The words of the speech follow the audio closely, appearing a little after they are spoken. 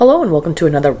Hello and welcome to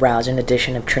another rousing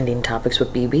edition of Trending Topics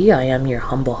with BB. I am your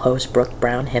humble host, Brooke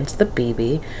Brown, hence the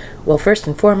BB. Well, first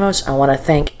and foremost, I want to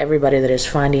thank everybody that is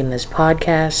finding this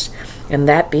podcast. And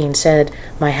that being said,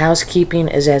 my housekeeping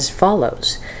is as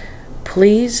follows.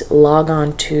 Please log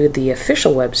on to the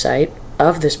official website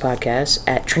of this podcast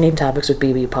at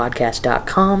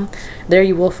trendingtopicswithbbpodcast.com. There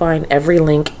you will find every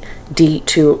link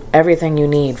to everything you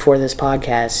need for this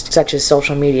podcast, such as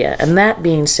social media. And that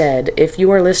being said, if you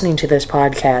are listening to this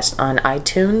podcast on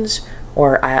iTunes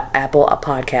or Apple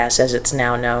Podcasts as it's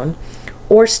now known,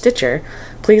 or Stitcher,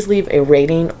 please leave a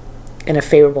rating and a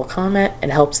favorable comment. It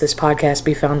helps this podcast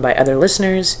be found by other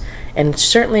listeners and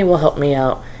certainly will help me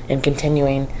out in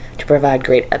continuing to provide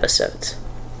great episodes.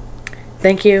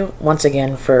 Thank you once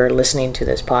again for listening to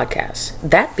this podcast.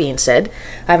 That being said,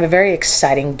 I have a very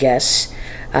exciting guest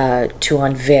to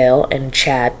unveil and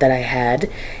chat that I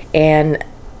had. And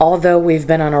although we've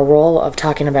been on a roll of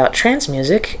talking about trance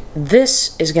music,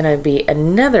 this is going to be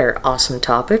another awesome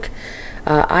topic.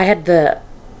 I had the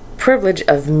privilege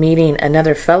of meeting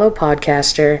another fellow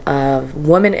podcaster, a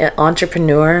woman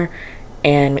entrepreneur,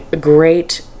 and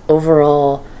great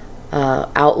overall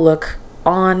outlook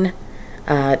on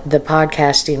the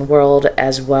podcasting world,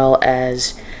 as well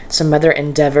as some other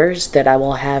endeavors that I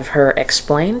will have her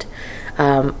explained.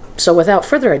 So without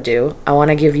further ado, I want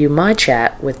to give you my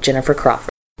chat with Jennifer Crawford.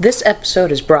 This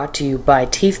episode is brought to you by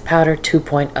Teeth Powder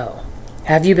 2.0.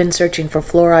 Have you been searching for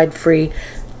fluoride-free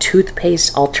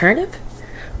toothpaste alternative?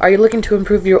 Are you looking to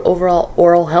improve your overall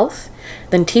oral health?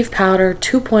 Then Teeth Powder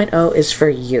 2.0 is for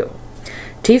you.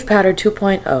 Teeth Powder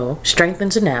 2.0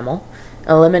 strengthens enamel,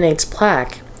 eliminates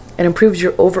plaque, and improves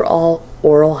your overall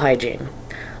oral hygiene.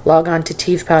 Log on to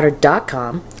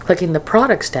teethpowder.com, clicking the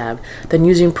Products tab, then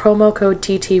using promo code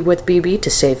TTWithBB to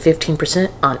save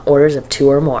 15% on orders of 2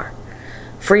 or more.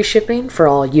 Free shipping for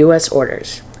all U.S.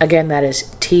 orders. Again, that is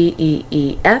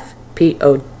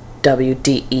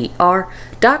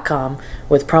TEEFPOWDER.com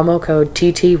with promo code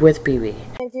TTWithBB.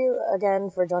 Thank you again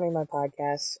for joining my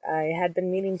podcast. I had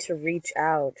been meaning to reach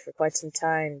out for quite some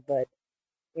time, but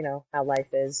you know how life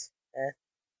is.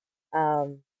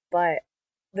 But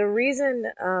the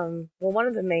reason, one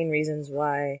of the main reasons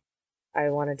why I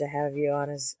wanted to have you on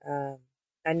is,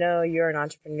 I know you're an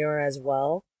entrepreneur as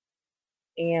well,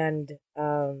 and,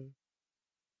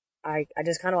 I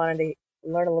just kind of wanted to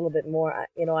learn a little bit more.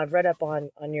 I've read up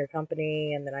on your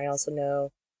company, and then I also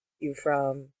know you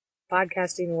from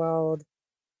podcasting world,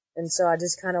 and so I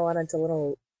just kind of wanted to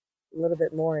a little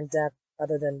bit more in depth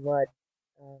other than what,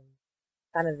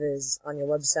 kind of is on your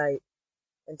website,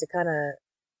 and to kind of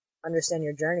understand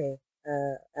your journey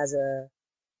as a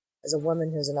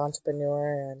woman who's an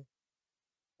entrepreneur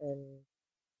and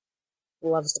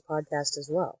loves to podcast as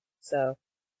well. So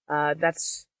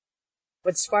that's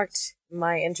what sparked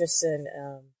my interest in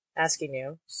asking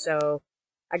you. So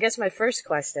I guess my first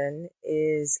question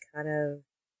is kind of,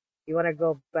 you want to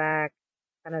go back,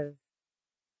 kind of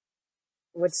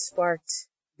what sparked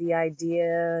the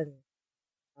idea and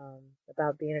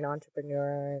about being an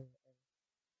entrepreneur, and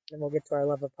then we'll get to our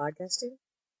love of podcasting.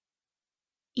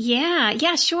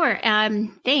 Yeah, sure.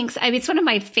 Thanks. It's one of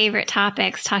my favorite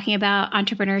topics, talking about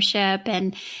entrepreneurship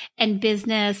and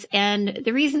business. And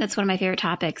the reason it's one of my favorite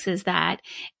topics is that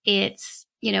it's,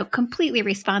 completely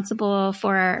responsible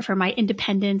for my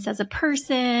independence as a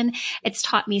person. It's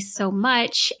taught me so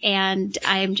much, and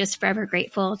I'm just forever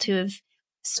grateful to have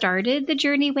started the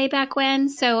journey way back when.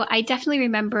 So I definitely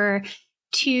remember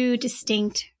 2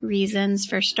 distinct reasons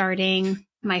for starting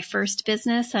my first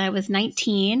business. I was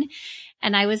 19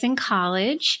 and I was in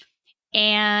college.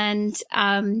 And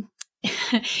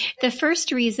the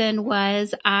first reason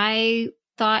was I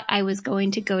thought I was going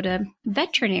to go to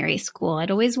veterinary school. I'd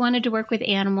always wanted to work with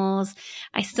animals.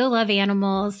 I still love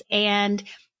animals. And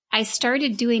I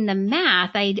started doing the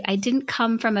math. I didn't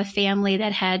come from a family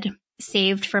that had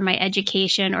saved for my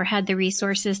education or had the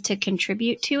resources to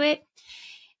contribute to it.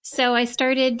 So I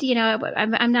started,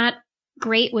 I'm not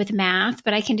great with math,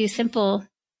 but I can do simple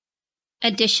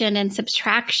addition and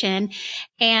subtraction.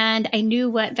 And I knew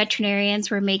what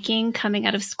veterinarians were making coming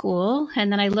out of school.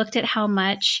 And then I looked at how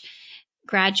much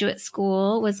graduate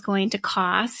school was going to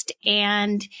cost,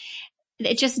 and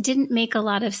it just didn't make a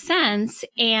lot of sense.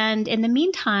 And in the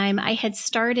meantime, I had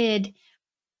started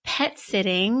pet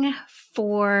sitting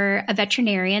for a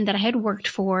veterinarian that I had worked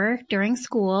for during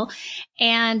school.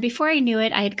 And before I knew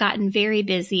it, I had gotten very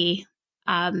busy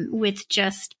with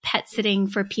just pet sitting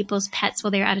for people's pets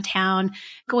while they're out of town,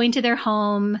 going to their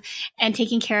home and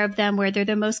taking care of them where they're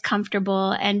the most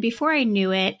comfortable. And before I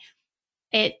knew it,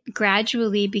 it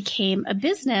gradually became a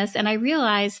business. And I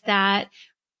realized that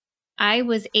I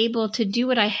was able to do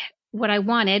what I what I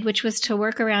wanted, which was to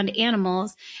work around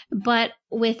animals, but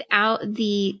without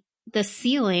the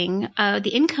ceiling,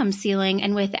 the income ceiling,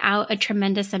 and without a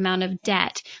tremendous amount of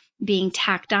debt being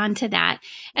tacked onto that.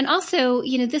 And also,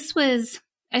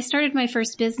 I started my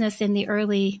first business in the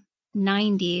early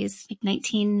 90s, like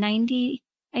 1990,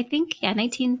 I think. Yeah,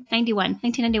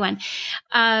 1991.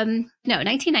 No,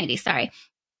 1990, sorry.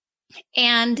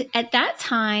 And at that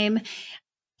time,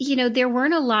 there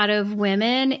weren't a lot of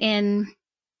women in,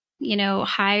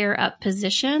 higher up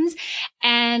positions.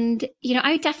 And,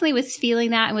 I definitely was feeling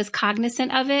that and was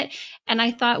cognizant of it. And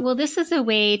I thought, well, this is a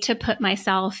way to put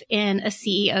myself in a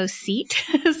CEO seat,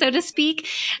 so to speak.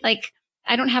 Like,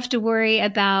 I don't have to worry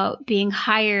about being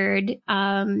hired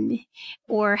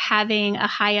or having a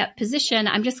high up position.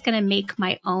 I'm just going to make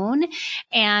my own,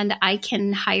 and I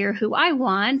can hire who I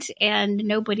want, and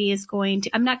nobody is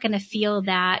I'm not going to feel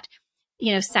that,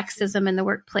 sexism in the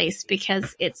workplace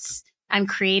because I'm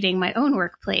creating my own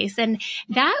workplace. And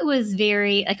that was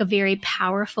a very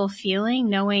powerful feeling,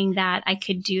 knowing that I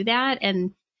could do that.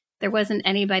 And there wasn't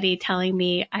anybody telling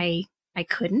me I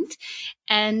couldn't.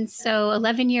 And so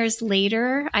 11 years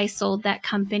later, I sold that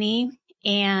company,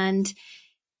 and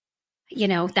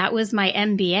that was my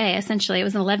MBA. Essentially, it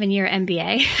was an 11-year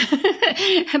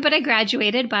MBA, but I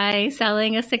graduated by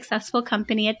selling a successful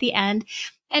company at the end.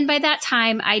 And by that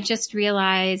time, I just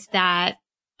realized that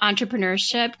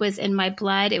entrepreneurship was in my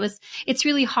blood. It's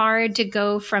really hard to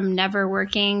go from never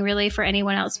working really for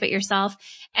anyone else but yourself,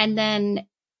 and then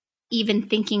even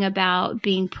thinking about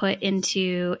being put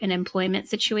into an employment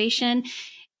situation.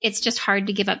 It's just hard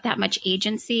to give up that much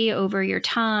agency over your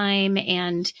time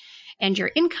and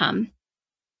your income.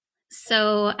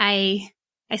 So I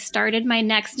started my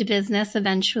next business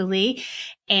eventually,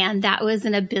 and that was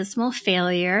an abysmal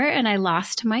failure, and I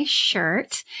lost my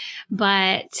shirt.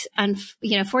 But,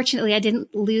 fortunately, I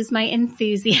didn't lose my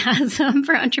enthusiasm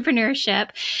for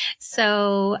entrepreneurship.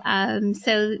 So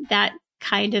that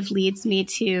kind of leads me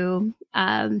to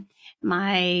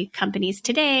my companies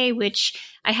today, which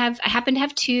I happen to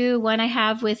have two. One I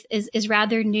have is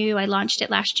rather new. I launched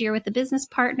it last year with a business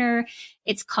partner.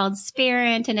 It's called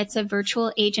Sparent, and it's a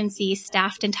virtual agency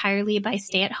staffed entirely by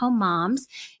stay-at-home moms,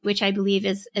 which I believe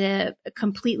is a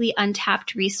completely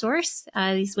untapped resource.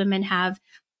 These women have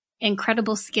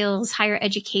incredible skills, higher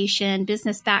education,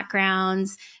 business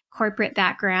backgrounds, corporate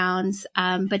backgrounds,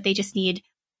 but they just need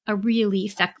a really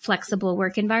flexible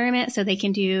work environment so they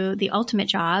can do the ultimate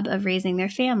job of raising their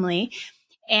family.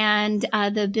 And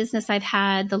the business I've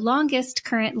had the longest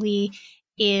currently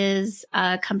is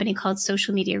a company called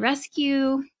Social Media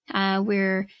Rescue.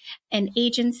 We're an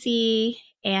agency,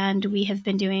 and we have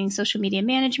been doing social media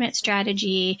management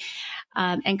strategy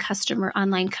and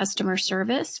online customer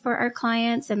service for our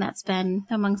clients. And that's been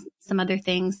among some other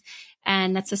things.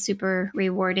 And that's a super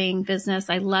rewarding business.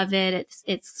 I love it.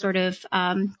 It's sort of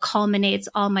culminates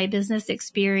all my business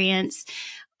experience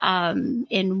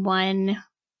in one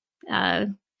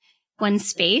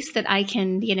space that I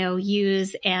can,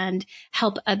 use and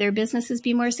help other businesses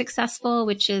be more successful,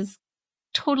 which is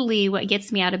totally what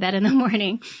gets me out of bed in the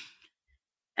morning.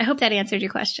 I hope that answered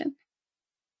your question.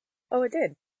 Oh, it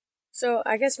did. So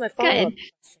I guess my follow-up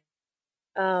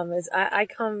question is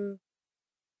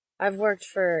I've worked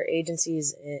for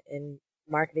agencies in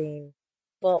marketing.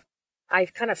 Well, I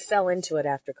kind of fell into it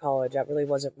after college. That really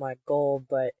wasn't my goal,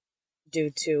 but due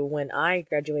to when I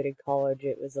graduated college,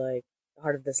 it was like the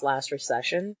heart of this last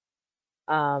recession.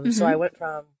 So I went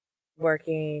from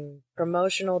working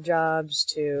promotional jobs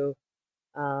to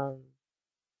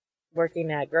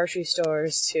working at grocery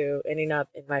stores to ending up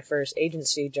in my first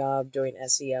agency job doing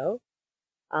SEO.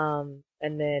 And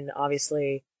then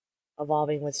obviously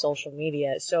evolving with social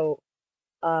media. So,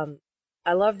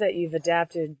 I love that you've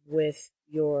adapted with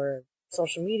your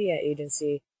social media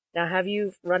agency. Now, have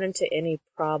you run into any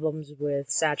problems with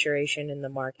saturation in the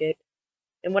market?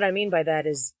 And what I mean by that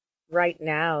is right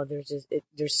now there's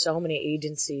so many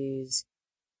agencies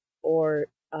or,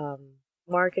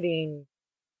 marketing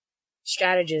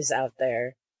strategists out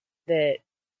there that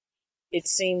it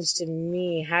seems to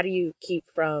me, how do you keep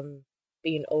from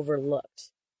being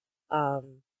overlooked,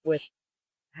 with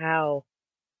how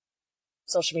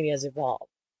social media has evolved?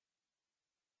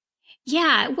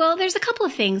 Yeah, well, there's a couple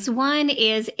of things. One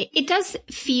is it does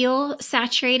feel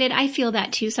saturated. I feel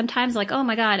that too sometimes, like, oh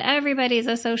my God, everybody's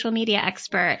a social media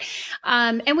expert.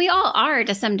 And we all are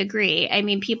to some degree. I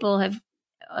mean,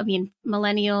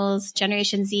 millennials,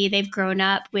 Generation Z, they've grown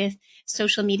up with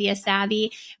social media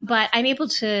savvy, but I'm able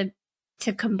to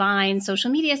combine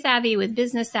social media savvy with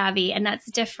business savvy. And that's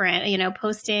different.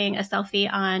 Posting a selfie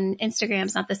on Instagram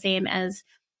is not the same as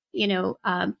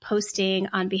posting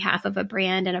on behalf of a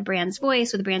brand and a brand's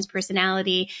voice with a brand's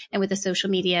personality and with a social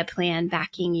media plan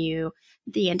backing you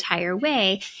the entire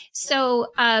way. So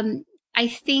I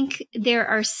think there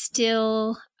are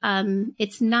still,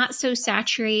 it's not so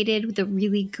saturated with the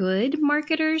really good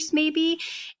marketers maybe.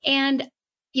 And,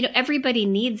 everybody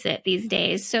needs it these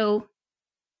days. So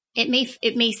it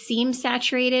may seem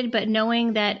saturated, but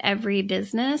knowing that every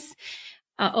business,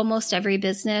 almost every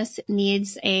business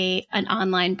needs an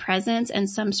online presence and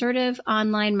some sort of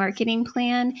online marketing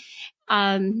plan.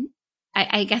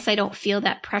 I guess I don't feel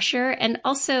that pressure. And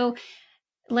also,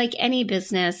 like any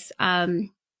business,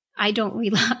 I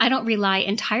don't rely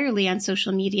entirely on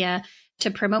social media to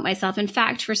promote myself. In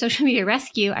fact, for Social Media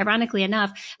Rescue, ironically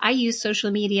enough, I use social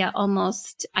media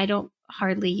I don't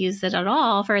hardly use it at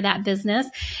all for that business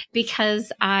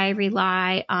because I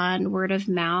rely on word of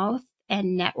mouth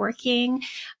and networking.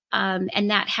 And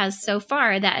that has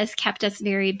kept us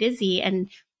very busy.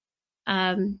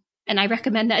 And I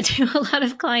recommend that to a lot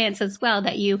of clients as well,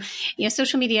 that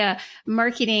social media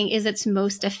marketing is its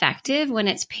most effective when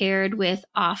it's paired with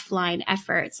offline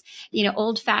efforts.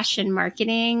 Old fashioned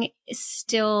marketing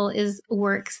still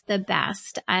works the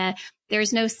best.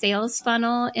 There's no sales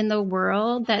funnel in the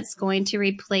world that's going to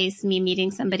replace me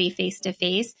meeting somebody face to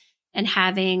face and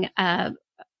having a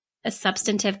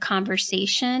substantive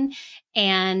conversation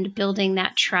and building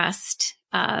that trust,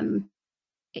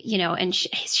 and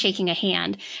shaking a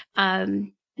hand.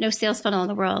 No sales funnel in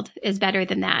the world is better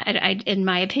than that, in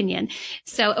my opinion.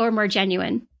 Or more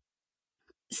genuine.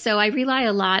 So I rely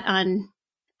a lot on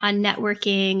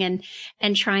networking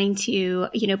and trying to,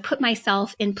 put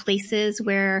myself in places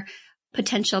where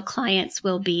potential clients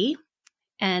will be.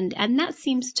 And that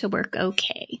seems to work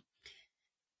okay.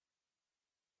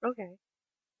 Okay.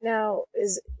 Now,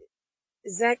 is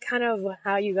that kind of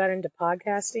how you got into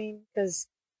podcasting? Because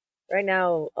right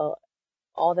now,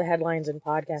 all the headlines in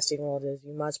podcasting world is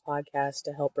you must podcast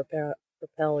to help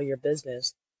propel your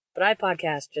business. But I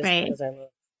podcast just because I love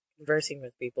conversing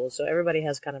with people. So everybody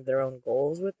has kind of their own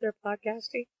goals with their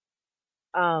podcasting.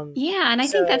 Yeah, and I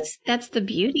think that's the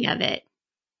beauty of it.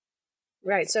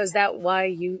 Right. So is that why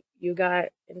you got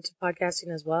into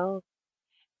podcasting as well?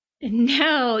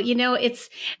 No, it's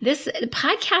this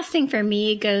podcasting for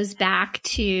me goes back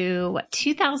to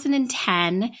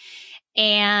 2010.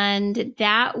 And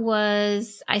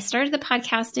I started the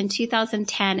podcast in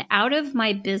 2010 out of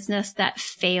my business that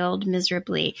failed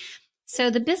miserably. So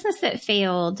the business that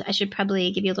failed, I should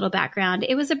probably give you a little background.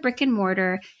 It was a brick and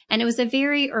mortar, and it was a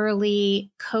very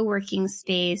early co-working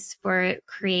space for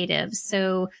creatives.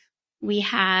 So we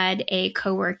had a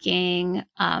co-working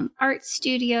art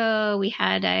studio. We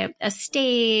had a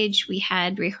stage. We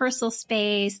had rehearsal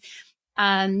space.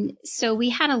 So we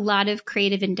had a lot of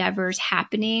creative endeavors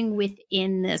happening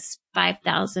within this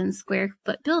 5,000 square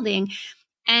foot building.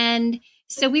 And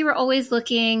so we were always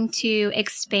looking to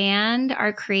expand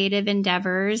our creative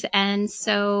endeavors. And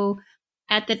so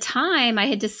at the time, I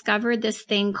had discovered this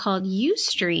thing called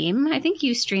Ustream. I think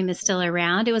Ustream is still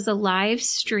around. It was a live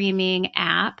streaming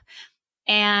app.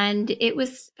 And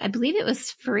I believe it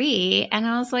was free. And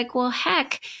I was like, well,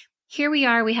 heck, here we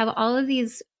are. We have all of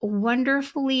these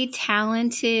wonderfully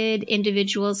talented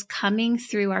individuals coming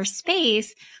through our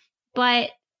space, but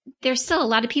there's still a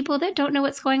lot of people that don't know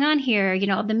what's going on here.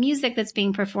 The music that's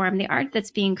being performed, the art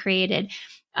that's being created,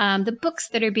 the books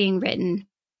that are being written.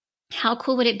 How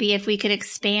cool would it be if we could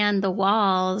expand the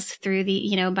walls through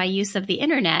by use of the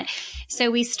internet? So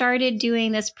we started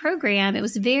doing this program. It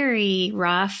was very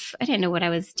rough. I didn't know what I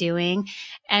was doing.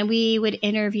 And we would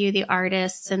interview the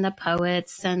artists and the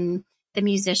poets and the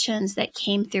musicians that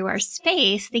came through our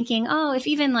space, thinking, oh, if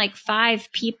even like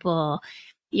 5 people,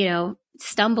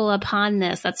 stumble upon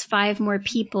this, that's 5 more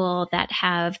people that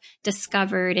have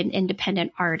discovered an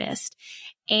independent artist.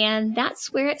 And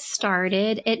that's where it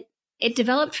started. It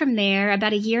developed from there.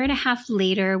 About a year and a half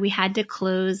later, we had to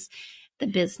close the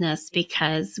business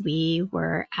because we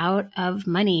were out of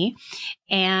money.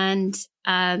 And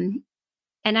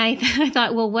I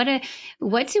thought, well,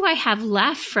 what do I have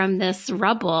left from this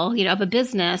rubble, of a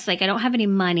business? Like, I don't have any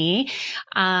money.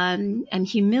 I'm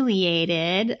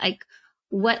humiliated. Like,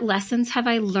 what lessons have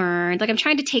I learned? Like, I'm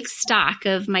trying to take stock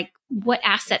of what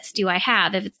assets do I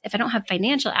have? If I don't have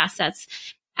financial assets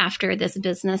after this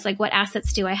business, like, what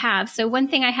assets do I have? So one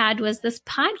thing I had was this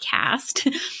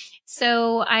podcast.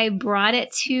 So I brought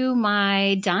it to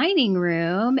my dining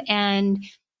room and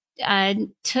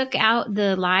took out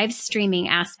the live streaming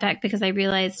aspect because I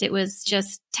realized it was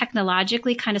just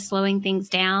technologically kind of slowing things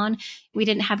down. We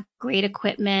didn't have great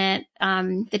equipment.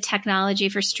 The technology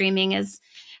for streaming is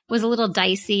was a little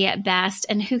dicey at best.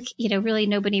 And really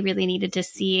nobody really needed to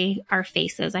see our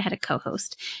faces. I had a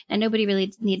co-host and nobody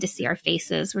really needed to see our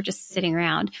faces. We're just sitting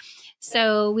around.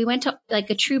 So we went to like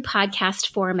a true podcast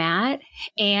format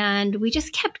and we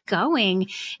just kept going.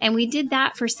 And we did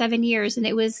that for 7 years. And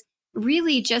it was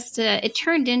really just I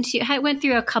went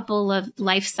through a couple of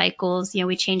life cycles.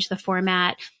 We changed the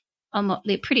format almost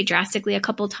pretty drastically a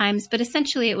couple of times, but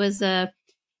essentially it was a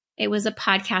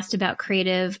podcast about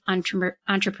creative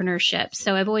entrepreneurship.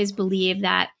 So I've always believed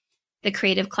that the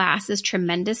creative class is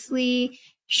tremendously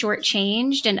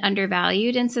shortchanged and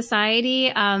undervalued in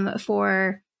society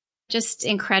for just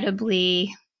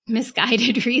incredibly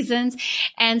misguided reasons.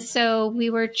 And so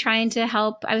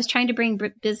I was trying to bring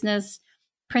business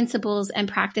principles and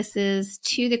practices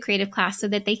to the creative class so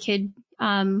that they could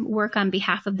work on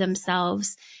behalf of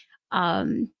themselves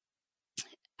and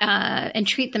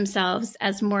treat themselves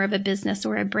as more of a business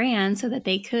or a brand so that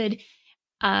they could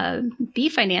be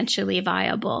financially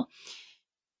viable.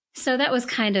 So that was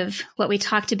kind of what we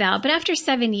talked about. But after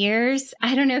 7 years,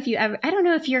 I don't know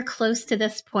if you're close to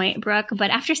this point, Brooke, but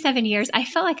after 7 years, I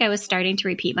felt like I was starting to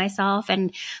repeat myself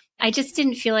and I just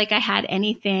didn't feel like I had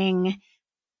anything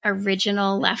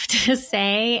original left to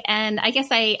say. And I guess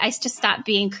I just stopped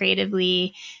being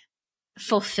creatively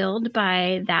fulfilled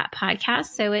by that podcast.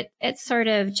 So it sort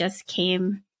of just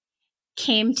came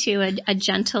to a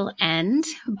gentle end,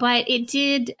 but it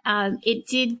did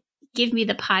give me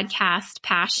the podcast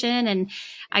passion. And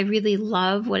I really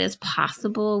love what is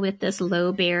possible with this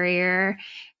low barrier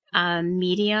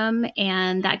medium.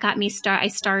 And that got me I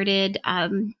started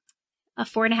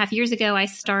 4.5 years ago, I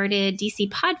started DC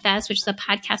Podfest, which is a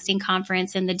podcasting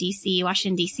conference in the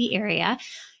Washington, DC area,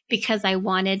 because I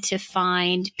wanted to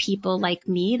find people like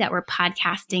me that were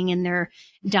podcasting in their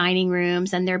dining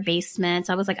rooms and their basements.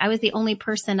 I was the only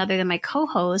person other than my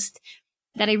co-host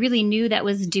that I really knew that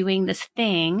was doing this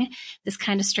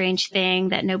kind of strange thing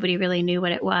that nobody really knew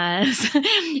what it was.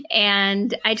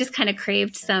 And I just kind of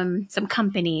craved some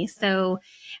company. So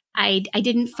I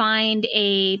didn't find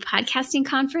a podcasting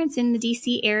conference in the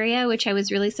DC area, which I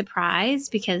was really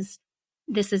surprised because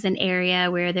this is an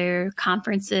area where there are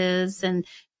conferences and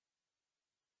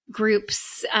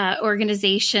groups,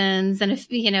 organizations, and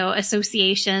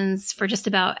associations for just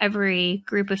about every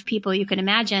group of people you can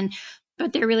imagine.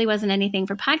 But there really wasn't anything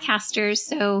for podcasters.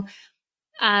 So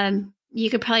you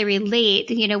could probably relate,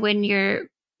 when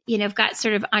you've got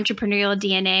sort of entrepreneurial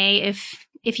DNA,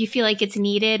 if you feel like it's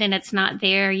needed and it's not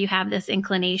there, you have this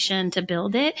inclination to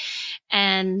build it.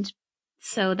 And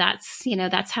so that's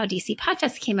how DC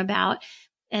Podfest came about.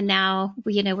 And now,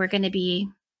 we're going to be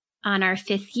on our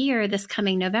 5th year this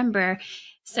coming November.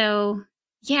 So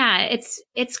yeah,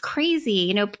 it's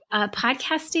crazy.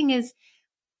 Podcasting is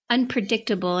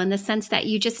unpredictable in the sense that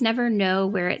you just never know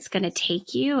where it's going to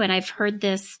take you. And I've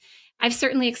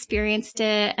certainly experienced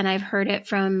it, and I've heard it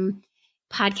from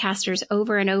podcasters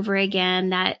over and over again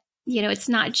that, it's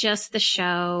not just the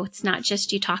show. It's not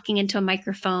just you talking into a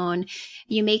microphone.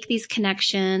 You make these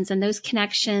connections, and those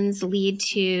connections lead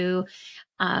to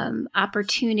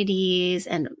opportunities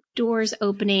and doors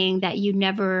opening that you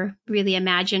never really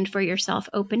imagined for yourself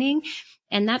opening.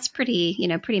 And that's pretty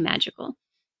magical.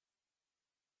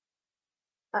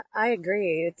 I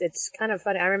agree. It's kind of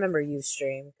funny. I remember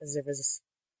Ustream because there was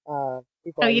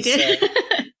people. Oh, you did?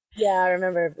 Yeah, I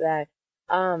remember that.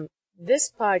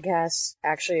 This podcast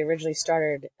actually originally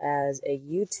started as a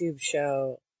YouTube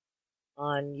show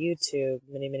on YouTube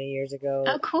many, many years ago.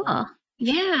 Oh, cool.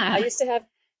 Yeah. I used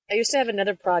to have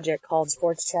another project called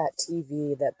Sports Chat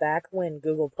TV that back when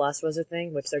Google Plus was a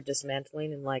thing, which they're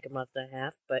dismantling in like a month and a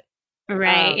half, but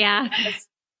right, yeah.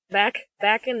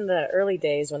 Back in the early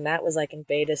days when that was like in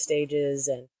beta stages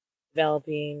and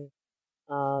developing,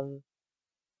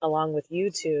 along with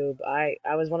YouTube, I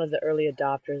was one of the early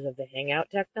adopters of the Hangout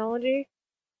technology,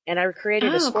 and I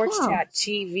created a Sports Chat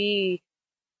TV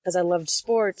because I loved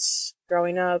sports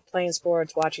growing up, playing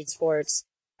sports, watching sports.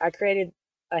 I created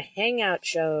a Hangout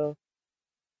show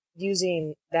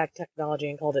using that technology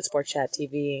and called it Sports Chat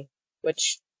TV,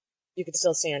 which you can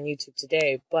still see on YouTube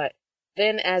today. But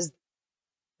then as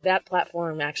that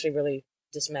platform actually really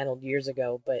dismantled years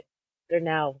ago, but they're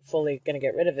now fully going to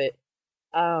get rid of it.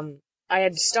 I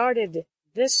had started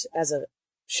this as a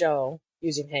show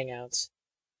using Hangouts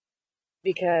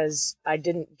because I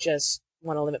didn't just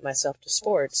want to limit myself to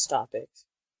sports topics,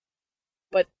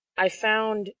 but I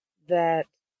found that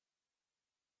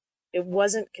it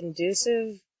wasn't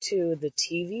conducive to the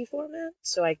TV format,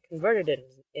 so I converted it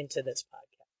into this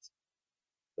podcast,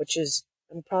 which is,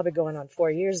 I'm probably going on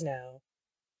 4 years now,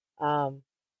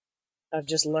 of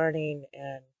just learning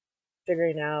and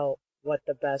figuring out what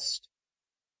the best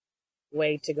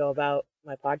way to go about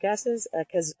my podcast is,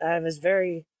 because I was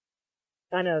very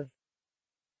kind of,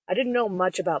 I didn't know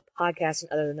much about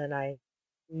podcasting other than I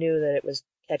knew that it was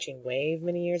catching wave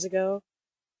many years ago.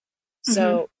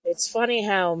 So it's funny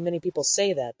how many people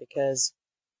say that, because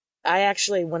I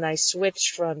actually, when I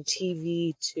switched from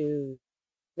TV to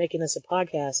making this a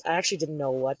podcast, I actually didn't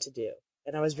know what to do.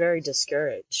 And I was very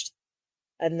discouraged.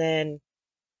 And then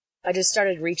I just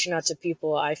started reaching out to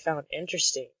people I found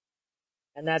interesting.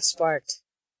 And that sparked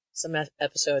some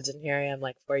episodes. And here I am,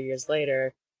 like 4 years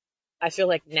later. I feel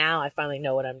like now I finally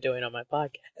know what I'm doing on my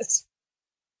podcast.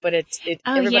 But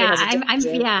everybody has a different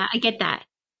journey. Yeah, I get that.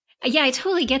 Yeah, I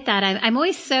totally get that. I'm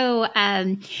always so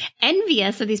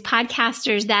envious of these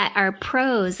podcasters that are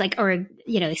pros, like, or,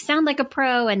 you know, they sound like a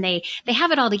pro and they have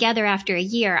it all together after a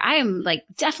year. I am like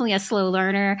definitely a slow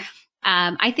learner.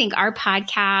 I think our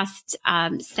podcast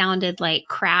sounded like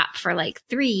crap for like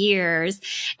 3 years,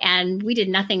 and we did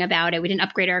nothing about it. We didn't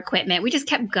upgrade our equipment. We just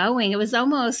kept going. It was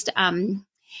almost, I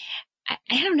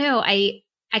don't know.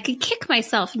 I could kick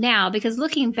myself now, because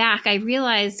looking back, I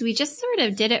realized we just sort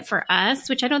of did it for us,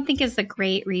 which I don't think is a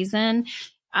great reason.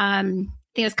 I think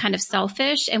it was kind of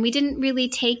selfish, and we didn't really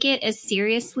take it as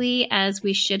seriously as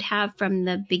we should have from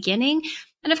the beginning.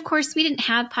 And of course, we didn't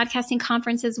have podcasting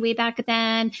conferences way back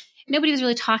then. Nobody was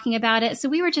really talking about it. So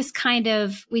we were just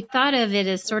we thought of it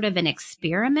as sort of an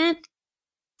experiment.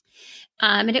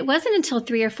 And it wasn't until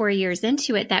 3 or 4 years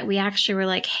into it that we actually were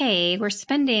like, hey, we're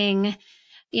spending,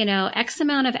 you know, X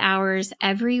amount of hours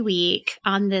every week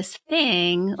on this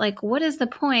thing. Like, what is the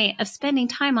point of spending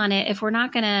time on it if we're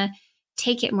not going to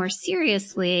take it more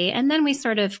seriously? And then we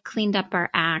sort of cleaned up our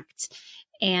act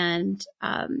and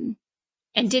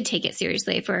did take it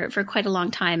seriously for quite a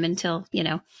long time until, you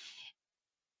know,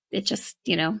 it just,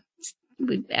 you know,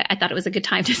 I thought it was a good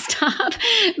time to stop.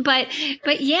 But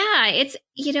yeah, it's,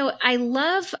 you know, I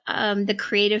love the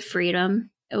creative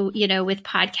freedom, you know, with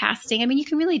podcasting. I mean, you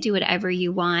can really do whatever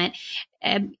you want.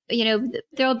 You know,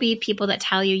 there'll be people that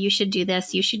tell you should do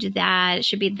this, you should do that. It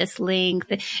should be this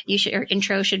length. Your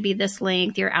intro should be this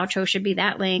length. Your outro should be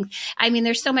that length. I mean,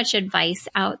 there's so much advice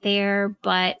out there,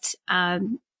 but,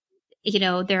 you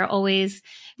know, there are always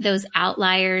those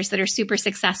outliers that are super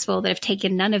successful that have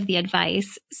taken none of the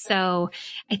advice. So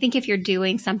I think if you're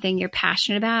doing something you're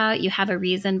passionate about, you have a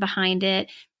reason behind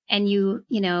it, and you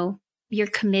know, you're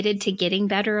committed to getting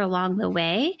better along the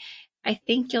way, I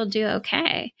think you'll do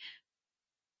okay.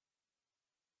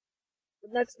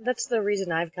 That's the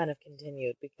reason I've kind of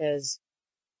continued, because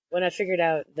when I figured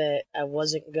out that I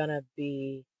wasn't gonna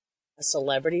be a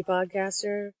celebrity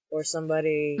podcaster or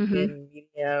somebody in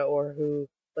media or who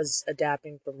was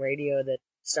adapting from radio that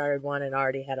started one and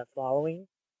already had a following,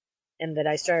 and that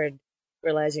I started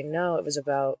realizing, no, it was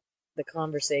about the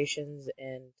conversations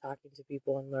and talking to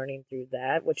people and learning through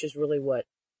that, which is really what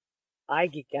I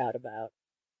geek out about.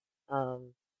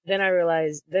 Then I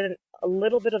realized, then a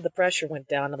little bit of the pressure went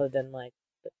down, other than like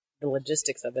the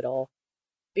logistics of it all,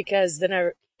 because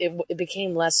then it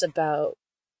became less about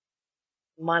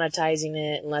monetizing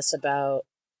it and less about,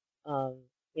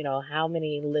 you know, how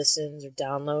many listens or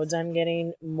downloads I'm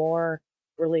getting, more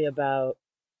really about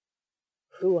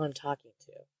who I'm talking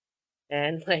to.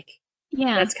 And like,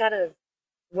 yeah, that's kind of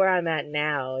where I'm at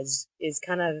now, is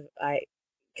kind of,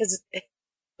 because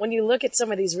when you look at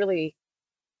some of these really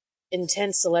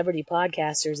intense celebrity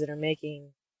podcasters that are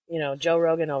making, you know, Joe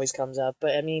Rogan always comes up,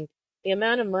 but I mean, the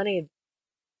amount of money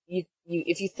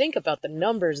if you think about the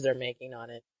numbers they're making on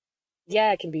it,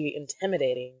 yeah, it can be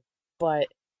intimidating, but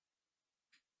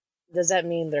does that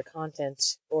mean their content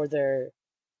or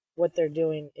what they're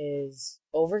doing is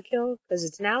overkill? Because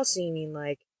it's now seeming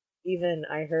like, even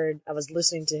I was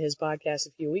listening to his podcast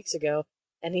a few weeks ago,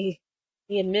 and he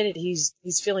admitted he's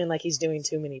feeling like he's doing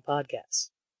too many podcasts.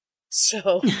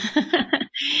 So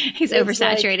he's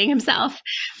oversaturating himself.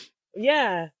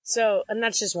 Yeah. So, and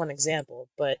that's just one example,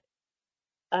 but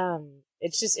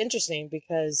it's just interesting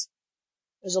because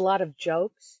there's a lot of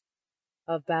jokes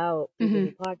about people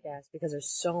who podcast because there's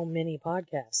so many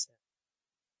podcasts.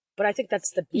 But I think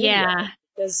that's the beauty of it,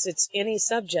 because it's any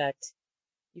subject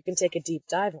you can take a deep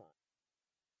dive on.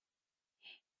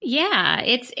 Yeah,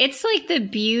 it's like the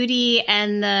beauty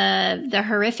and the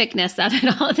horrificness of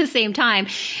it all at the same time,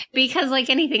 because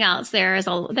like anything else, there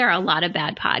are a lot of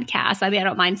bad podcasts. I mean, I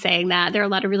don't mind saying that. There are a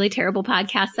lot of really terrible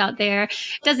podcasts out there.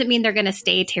 Doesn't mean they're going to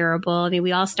stay terrible. I mean,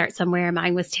 we all start somewhere.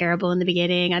 Mine was terrible in the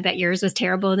beginning. I bet yours was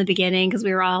terrible in the beginning, because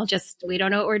we were all we don't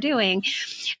know what we're doing.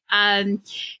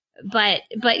 But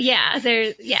yeah,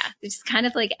 it's kind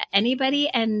of like anybody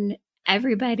and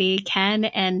everybody can,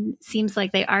 and seems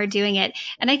like they are doing it.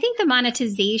 And I think the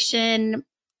monetization,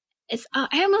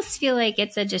 I almost feel like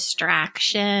it's a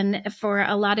distraction for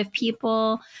a lot of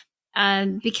people,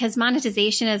 because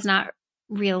monetization is not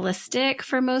realistic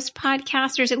for most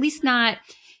podcasters, at least not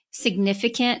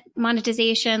significant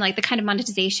monetization. Like the kind of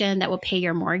monetization that will pay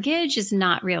your mortgage is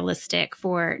not realistic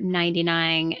for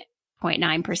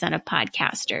 99.9% of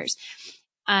podcasters.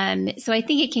 So I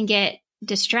think it can get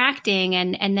distracting,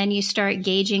 and then you start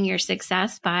gauging your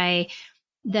success by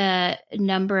the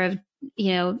number of,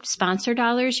 sponsor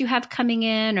dollars you have coming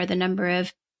in, or the number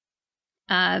of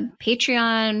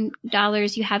Patreon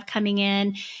dollars you have coming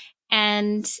in.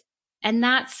 And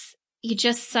that's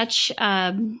just such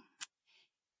a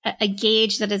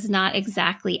gauge that is not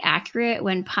exactly accurate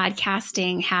when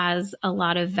podcasting has a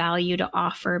lot of value to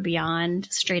offer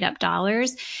beyond straight up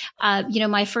dollars.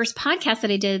 My first podcast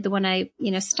that I did, the one I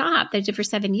stopped, that I did for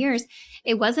 7 years,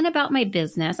 it wasn't about my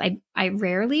business. I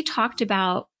rarely talked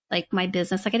about like my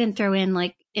business. Like I didn't throw in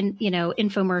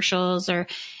infomercials or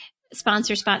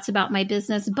sponsor spots about my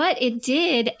business, but it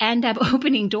did end up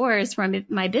opening doors for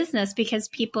my business, because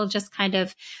people just kind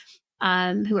of,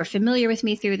 who are familiar with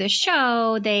me through the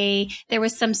show, there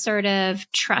was some sort of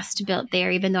trust built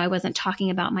there. Even though I wasn't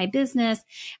talking about my business,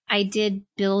 I did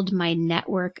build my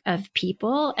network of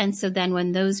people. And so then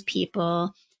when those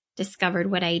people discovered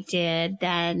what I did,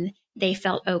 then they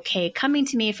felt okay coming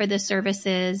to me for the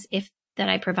services that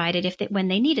I provided when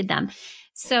they needed them.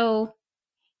 So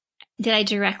did I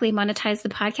directly monetize the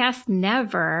podcast?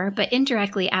 Never, but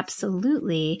indirectly,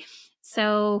 absolutely.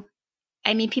 So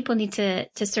I mean, people need to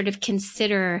sort of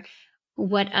consider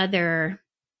what other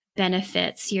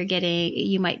benefits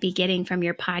you might be getting from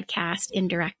your podcast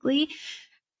indirectly.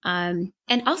 And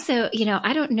also,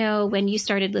 I don't know when you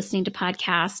started listening to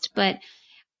podcasts, but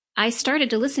I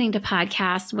started listening to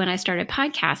podcasts when I started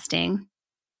podcasting,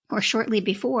 or shortly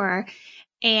before.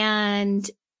 And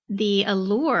the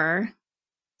allure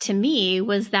to me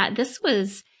was that this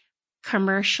was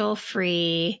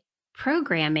commercial-free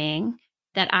programming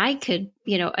that I could,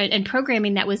 and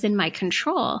programming that was in my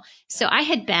control. So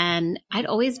I'd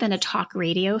always been a talk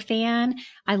radio fan.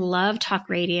 I love talk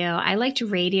radio. I liked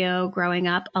radio growing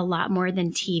up a lot more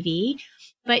than TV,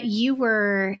 but you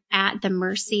were at the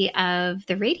mercy of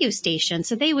the radio station.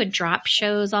 So they would drop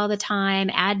shows all the time,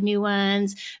 add new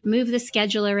ones, move the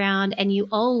schedule around, and you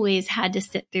always had to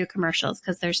sit through commercials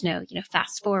because there's no,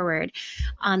 fast forward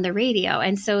on the radio.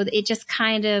 And so it just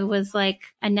kind of was like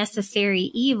a necessary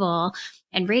evil.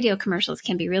 And radio commercials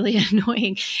can be really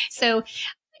annoying. So,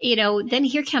 then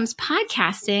here comes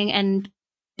podcasting. And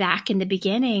back in the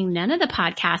beginning, none of the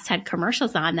podcasts had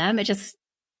commercials on them.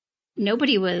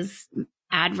 Nobody was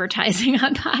advertising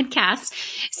on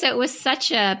podcasts. So it was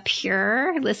such a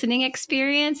pure listening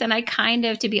experience. And I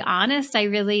to be honest, I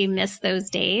really miss those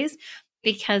days,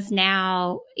 because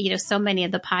now, so many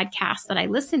of the podcasts that I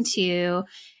listen to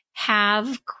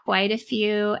have quite a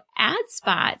few ad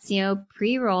spots,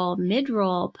 pre-roll,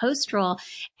 mid-roll, post-roll.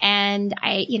 And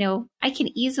I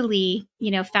can easily,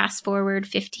 fast forward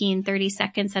 15, 30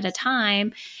 seconds at a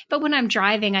time. But when I'm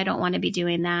driving, I don't want to be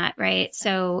doing that. Right.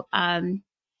 So,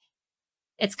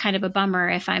 it's kind of a bummer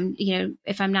if I'm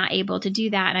not able to do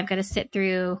that, and I've got to sit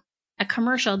through a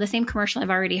commercial, the same commercial I've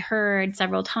already heard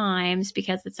several times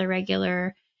because it's a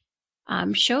regular,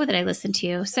 show that I listen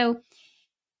to. So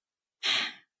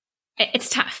it's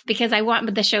tough because I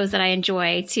want the shows that I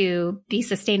enjoy to be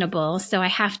sustainable. So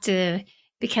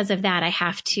because of that, I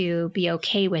have to be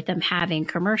okay with them having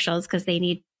commercials, because they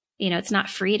need, it's not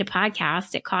free to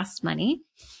podcast. It costs money.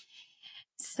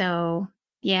 So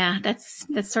yeah, that's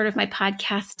sort of my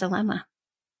podcast dilemma.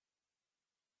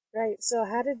 Right. So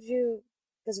how did you,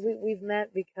 because we've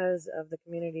met because of the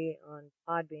community on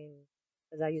Podbean,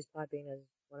 because I use Podbean as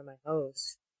one of my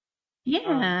hosts.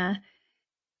 Yeah.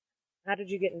 How did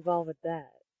you get involved with that?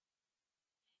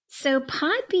 So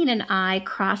Podbean and I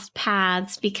crossed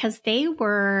paths because they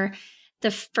were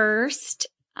the first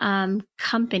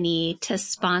company to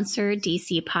sponsor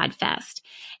DC Podfest.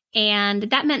 And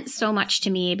that meant so much to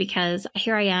me, because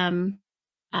here I am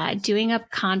doing a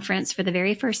conference for the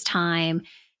very first time.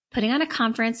 Putting on a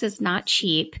conference is not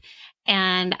cheap.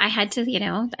 And I had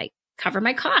to, cover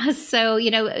my costs. So,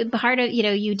 part of,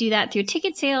 you do that through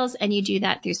ticket sales, and you do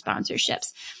that through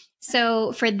sponsorships.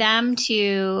 So for them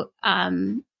to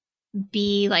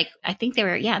be like, I think they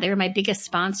were my biggest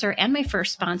sponsor and my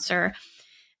first sponsor,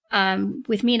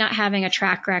 with me not having a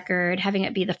track record, having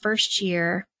it be the first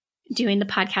year doing the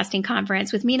podcasting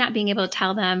conference, with me not being able to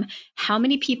tell them how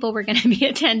many people were going to be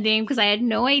attending because I had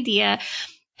no idea.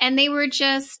 And they were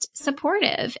just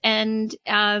supportive and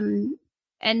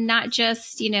not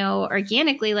just,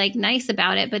 organically like nice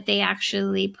about it, but they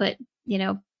actually put,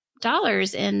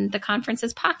 in the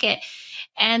conference's pocket.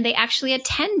 And they actually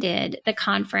attended the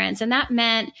conference. And that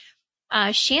meant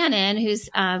Shannon, who's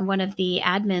one of the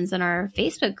admins in our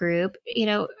Facebook group,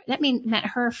 that meant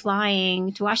her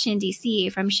flying to Washington, D.C.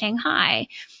 from Shanghai.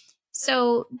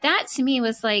 So that to me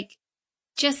was like,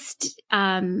 just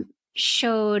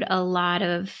showed a lot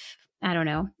of,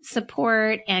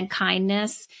 support and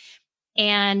kindness.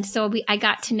 And so I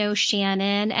got to know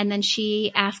Shannon, and then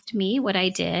she asked me what I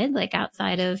did, like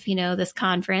outside of, this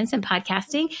conference and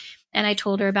podcasting. And I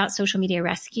told her about Social Media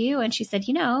Rescue, and she said,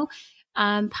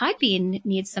 Podbean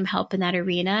needs some help in that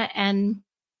arena. And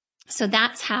so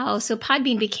that's how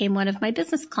Podbean became one of my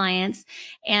business clients,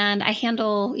 and I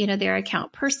handle, their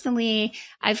account personally.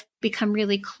 I've become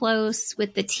really close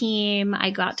with the team. I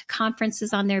go out to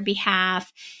conferences on their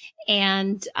behalf,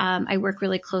 and I work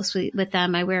really closely with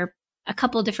them. I wear a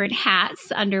couple different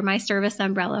hats under my service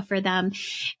umbrella for them.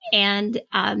 And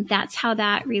that's how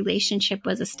that relationship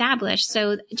was established.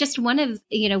 So just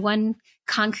one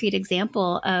concrete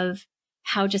example of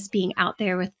how just being out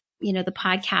there with, the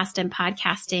podcast and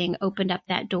podcasting opened up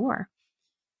that door.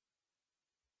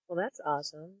 Well, that's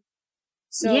awesome.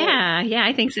 So, yeah,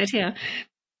 I think so too.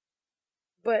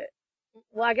 But,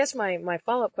 I guess my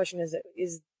follow-up question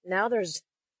is now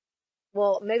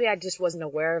maybe I just wasn't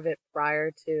aware of it prior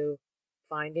to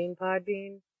finding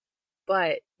Podbean,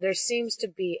 but there seems to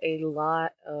be a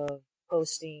lot of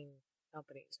hosting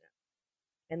companies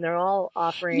now, and they're all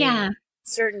offering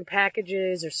certain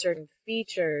packages or certain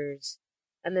features.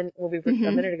 And then a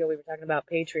minute ago we were talking about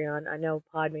Patreon. I know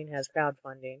Podbean has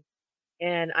crowdfunding,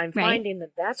 and I'm finding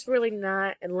that that's really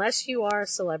not, unless you are a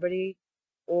celebrity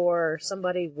or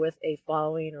somebody with a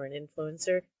following or an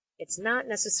influencer, it's not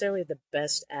necessarily the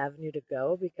best avenue to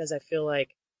go, because I feel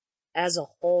like as a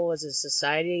whole, as a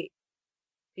society,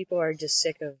 people are just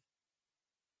sick of,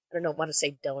 I don't want to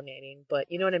say donating, but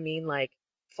you know what I mean? Like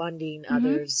funding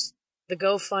others. The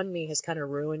GoFundMe has kind of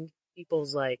ruined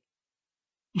people's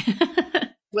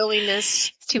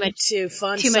willingness to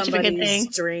fund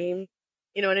somebody's dream.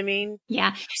 You know what I mean?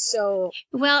 Yeah. So,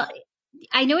 well,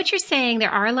 I know what you're saying. There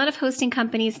are a lot of hosting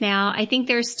companies now. I think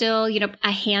there's still,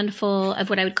 a handful of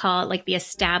what I would call like the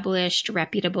established,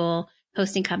 reputable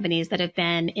hosting companies that have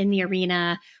been in the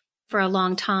arena for a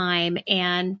long time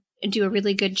and do a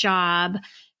really good job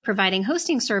providing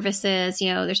hosting services.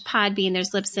 There's Podbean,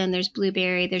 there's Libsyn, there's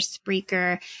Blueberry, there's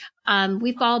Spreaker.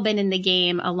 We've all been in the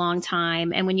game a long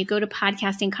time. And when you go to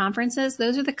podcasting conferences,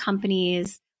 those are the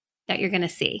companies that you're going to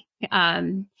see.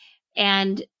 And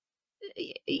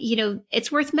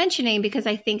it's worth mentioning because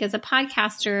I think as a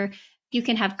podcaster, you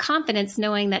can have confidence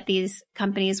knowing that these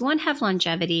companies, one, have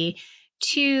longevity.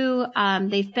 Two,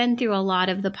 they've been through a lot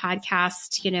of the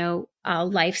podcast,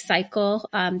 life cycle.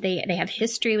 They have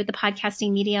history with the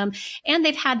podcasting medium, and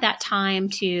they've had that time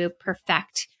to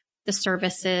perfect the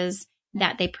services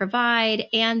that they provide,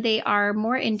 and they are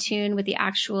more in tune with the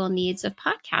actual needs of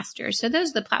podcasters. So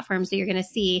those are the platforms that you're going to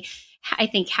see, I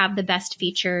think, have the best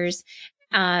features,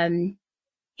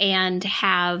 and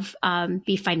have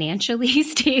be financially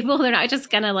stable. They're not just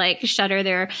going to shutter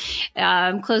their,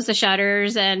 close the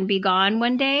shutters and be gone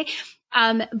one day.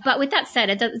 But with that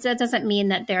said, that doesn't mean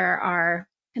that there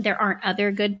aren't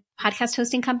other good podcast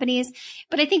hosting companies.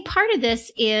 But I think part of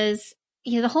this is,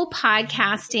 the whole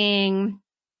podcasting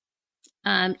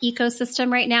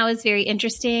ecosystem right now is very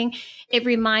interesting. It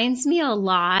reminds me a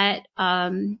lot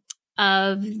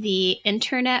of the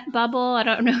internet bubble. I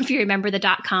don't know if you remember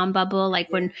the .com bubble,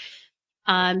 when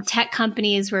tech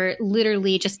companies were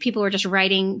literally people were just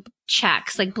writing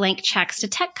checks, like blank checks to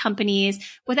tech companies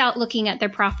without looking at their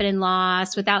profit and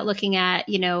loss, without looking at,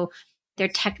 their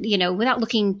tech, without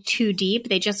looking too deep.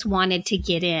 They just wanted to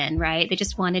get in, right? They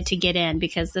just wanted to get in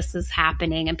because this is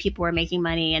happening and people were making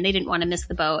money and they didn't want to miss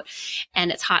the boat.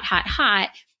 And it's hot, hot, hot.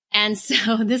 And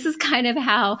so this is kind of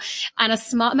how on a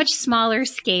much smaller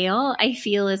scale, I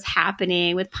feel is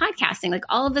happening with podcasting. Like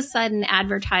all of a sudden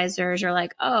advertisers are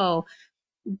like, oh,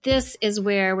 this is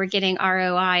where we're getting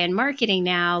ROI and marketing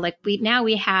now.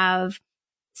 We have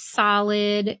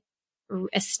solid,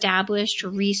 established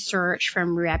research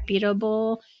from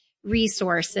reputable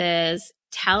resources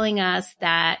telling us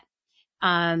that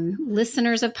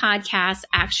listeners of podcasts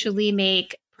actually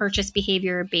make purchase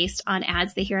behavior based on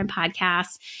ads they hear in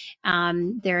podcasts.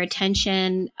 Their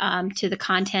attention to the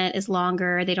content is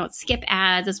longer. They don't skip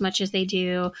ads as much as they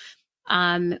do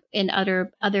in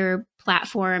other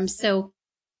platforms. So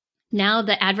now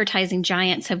the advertising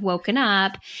giants have woken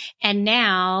up, and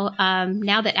now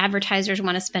that advertisers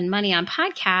want to spend money on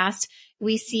podcasts,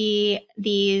 we see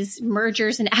these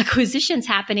mergers and acquisitions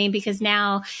happening because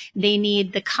now they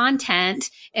need the content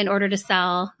in order to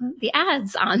sell the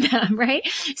ads on them, right?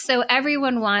 So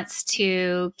everyone wants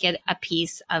to get a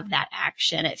piece of that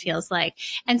action, it feels like.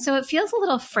 And so it feels a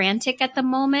little frantic at the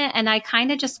moment. And I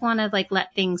kind of just want to like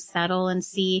let things settle and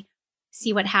see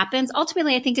what happens.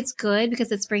 Ultimately, I think it's good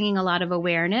because it's bringing a lot of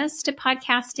awareness to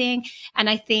podcasting. And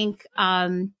I think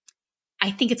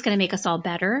it's going to make us all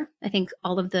better. I think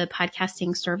all of the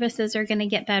podcasting services are going to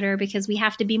get better because we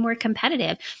have to be more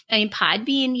competitive. I mean,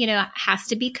 Podbean, has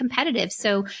to be competitive.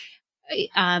 So,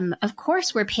 of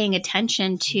course, we're paying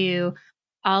attention to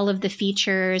all of the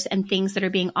features and things that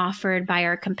are being offered by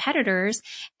our competitors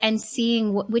and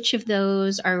seeing which of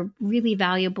those are really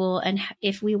valuable and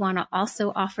if we want to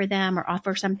also offer them or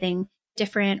offer something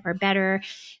different or better.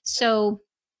 So,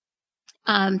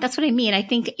 that's what I mean. I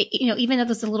think, even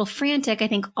though it's a little frantic, I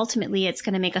think ultimately it's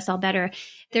going to make us all better.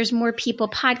 There's more people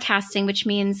podcasting, which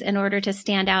means in order to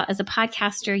stand out as a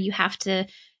podcaster, you have to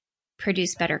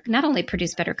not only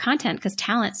produce better content, because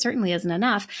talent certainly isn't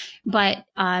enough, but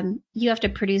you have to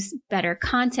produce better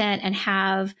content and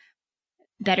have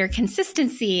better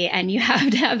consistency, and you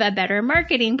have to have a better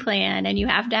marketing plan, and you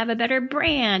have to have a better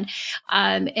brand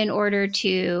in order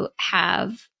to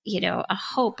have, a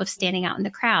hope of standing out in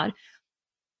the crowd.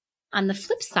 On the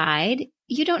flip side,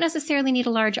 you don't necessarily need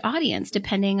a large audience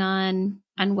depending on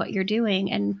what you're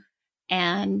doing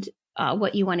and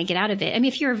what you want to get out of it. I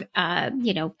mean, if you're,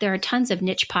 there are tons of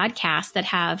niche podcasts that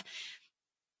have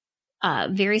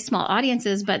very small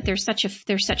audiences, but they're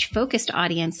such focused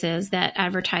audiences that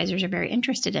advertisers are very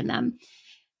interested in them.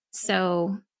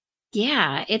 So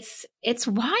yeah, it's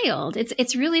wild.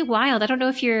 It's really wild. I don't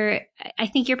know if I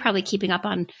think you're probably keeping up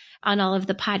on all of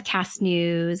the podcast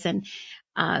news and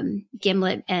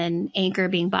Gimlet and Anchor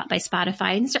being bought by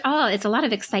Spotify. And it's a lot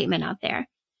of excitement out there.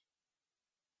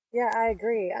 Yeah, I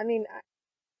agree. I mean,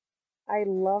 I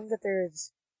love that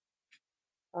there's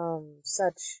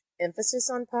such emphasis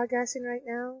on podcasting right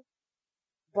now,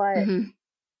 but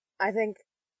I think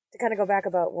to kind of go back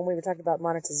about when we were talking about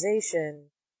monetization,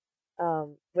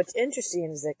 what's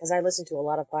interesting is that because I listen to a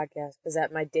lot of podcasts, because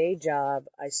at my day job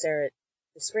I stare at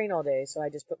the screen all day, so I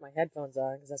just put my headphones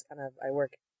on because that's kind of I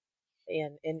work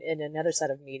in another set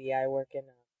of media. I work in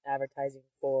advertising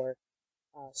for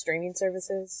streaming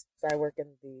services, so I work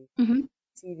in the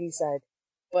TV side.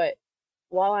 But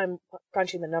while I'm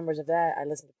crunching the numbers of that, I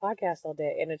listen to podcasts all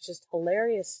day, and it's just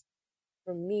hilarious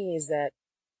for me is that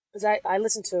because I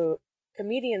listen to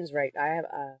comedians, right? I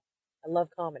love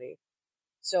comedy,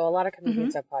 so a lot of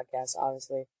comedians have podcasts,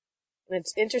 obviously, and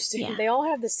it's interesting. Yeah. They all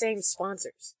have the same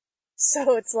sponsors,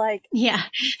 so it's like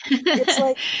it's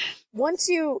like once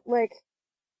you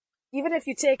even if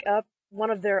you take up one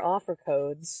of their offer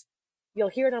codes, you'll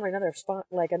hear it on another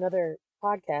another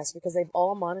podcast because they've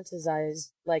all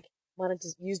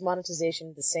used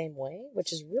monetization the same way,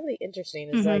 which is really interesting.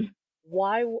 It's like,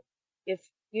 why, if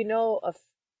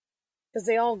because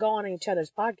they all go on each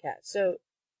other's podcasts. So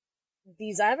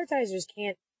these advertisers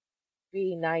can't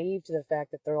be naive to the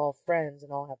fact that they're all friends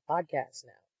and all have podcasts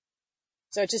now.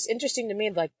 So it's just interesting to me,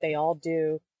 like they all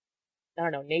do, I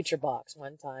don't know, Nature Box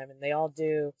one time, and they all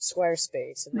do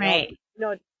Squarespace, and they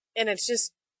all, and it's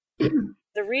just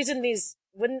the reason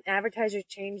wouldn't advertisers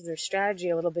change their strategy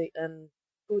a little bit on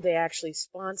who they actually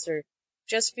sponsor,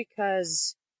 just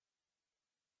because,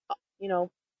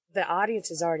 the audience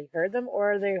has already heard them,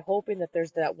 or are they hoping that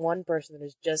there's that one person that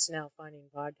is just now finding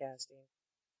podcasting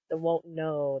that won't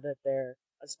know that they're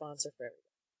a sponsor for everything?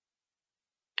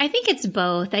 I think it's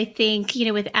both. I think,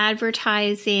 with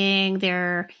advertising,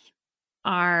 there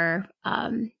are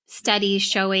studies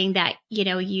showing that,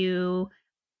 you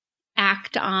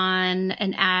act on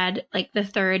an ad like the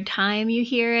third time you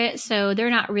hear it. So they're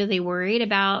not really worried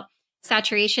about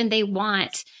saturation. They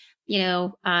want,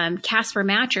 Casper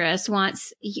Mattress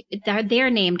wants their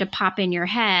name to pop in your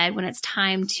head when it's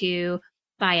time to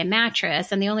buy a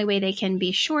mattress. And the only way they can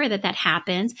be sure that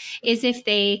happens is if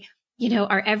they,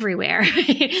 are everywhere.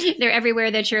 They're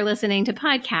everywhere that you're listening to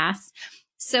podcasts.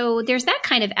 So there's that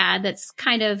kind of ad that's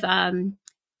kind of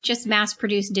just mass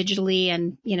produced digitally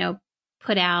and,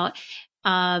 put out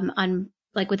on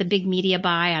with a big media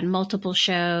buy on multiple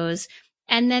shows.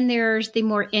 And then there's the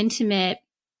more intimate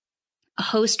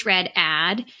host read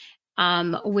ad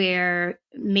where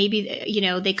maybe,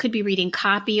 they could be reading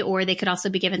copy, or they could also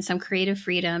be given some creative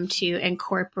freedom to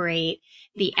incorporate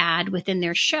the ad within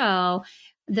their show.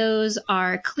 Those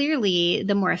are clearly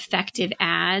the more effective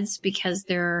ads because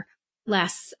they're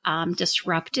less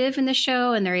disruptive in the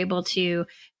show, and they're able to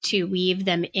weave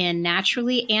them in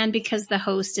naturally. And because the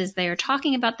host is there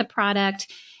talking about the product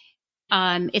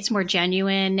it's more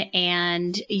genuine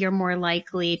and you're more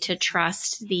likely to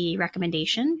trust the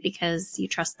recommendation because you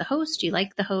trust the host, you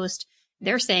like the host.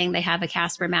 They're saying they have a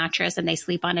Casper mattress and they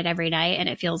sleep on it every night and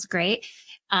it feels great.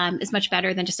 Is much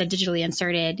better than just a digitally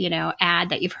inserted, ad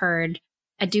that you've heard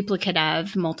a duplicate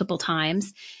of multiple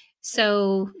times.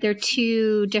 So there are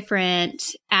two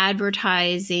different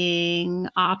advertising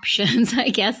options, I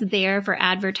guess, there for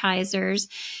advertisers.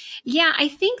 Yeah, I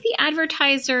think the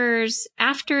advertisers,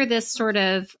 after this sort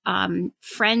of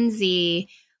frenzy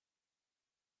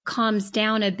calms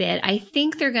down a bit, I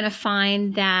think they're going to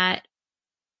find that,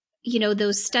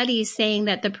 those studies saying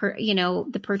that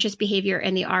the purchase behavior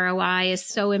and the ROI is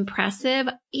so impressive,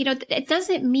 it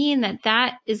doesn't mean that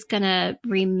that is going to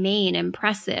remain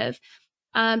impressive.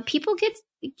 People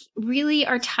really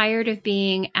are tired of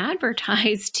being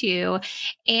advertised to.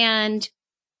 And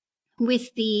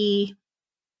with the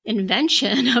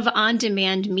invention of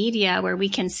on-demand media where we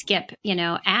can skip,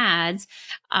 ads,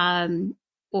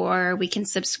 or we can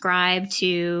subscribe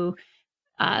to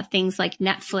things like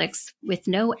Netflix with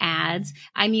no ads.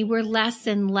 I mean, we're less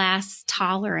and less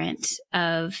tolerant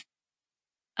of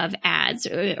ads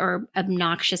or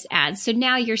obnoxious ads. So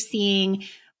now you're seeing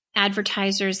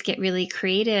advertisers get really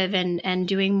creative and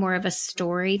doing more of a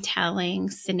storytelling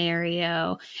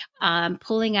scenario,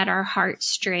 pulling at our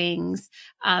heartstrings,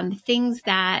 things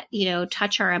that,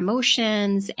 touch our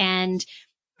emotions and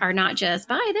are not just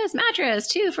buy this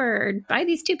mattress buy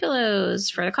these two pillows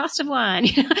for the cost of one.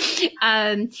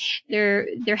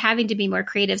 They're having to be more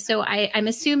creative. So I'm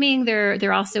assuming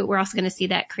we're also going to see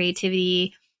that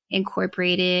creativity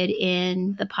incorporated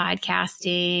in the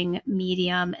podcasting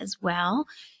medium as well.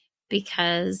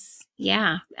 Because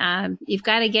you've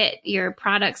got to get your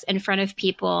products in front of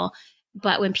people.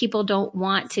 But when people don't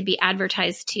want to be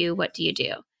advertised to, what do you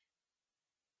do?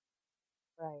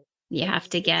 Right. You have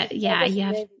to get,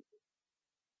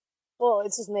 Well,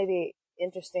 it's just maybe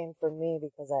interesting for me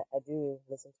because I do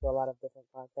listen to a lot of different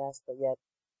podcasts, but yet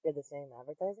they're the same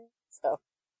advertising. So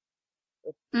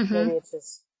maybe it's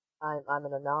just, I'm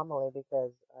an anomaly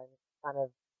because I'm kind of,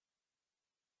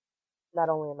 not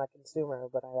only am I a consumer,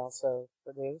 but I also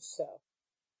produce. So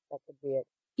that could be it.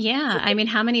 Yeah. I mean,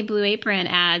 how many Blue Apron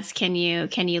ads can you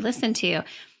listen to?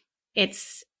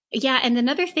 And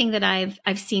another thing that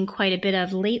I've seen quite a bit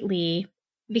of lately,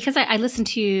 because I listen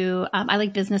to, I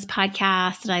like business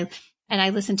podcasts and I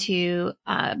listen to,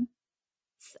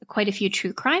 quite a few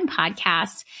true crime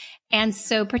podcasts. And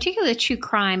so particularly true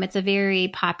crime, it's a very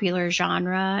popular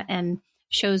genre and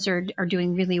shows are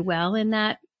doing really well in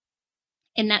that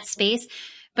space.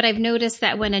 But I've noticed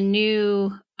that when a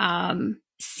new,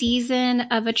 season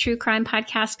of a true crime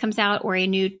podcast comes out or a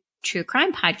new true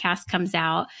crime podcast comes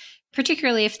out,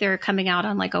 particularly if they're coming out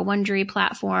on like a Wondery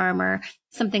platform or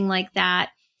something like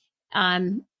that,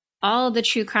 all of the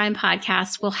true crime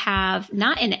podcasts will have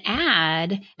not an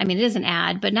ad. I mean, it is an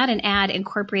ad, but not an ad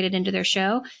incorporated into their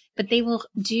show, but they will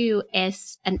do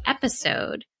an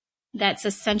episode that's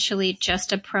essentially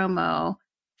just a promo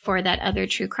for that other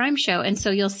true crime show. And so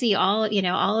you'll see all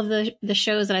of the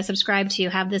shows that I subscribe to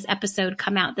have this episode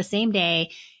come out the same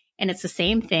day, and it's the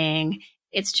same thing.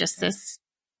 It's just this,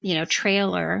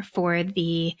 trailer for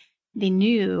the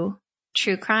new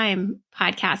true crime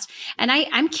podcast. And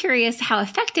I'm curious how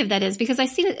effective that is because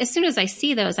as soon as I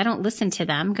see those, I don't listen to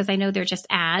them because I know they're just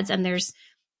ads. And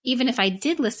even if I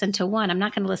did listen to one, I'm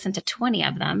not going to listen to 20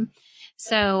 of them.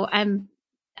 So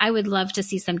I would love to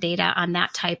see some data on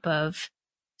that type of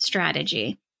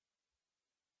strategy.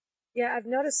 Yeah, I've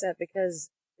noticed that because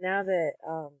now that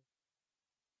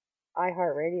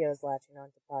iHeartRadio is latching on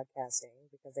to podcasting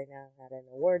because they now had an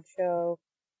award show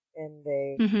and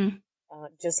they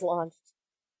just launched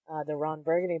the Ron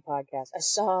Burgundy podcast. I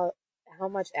saw how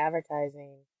much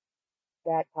advertising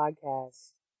that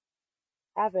podcast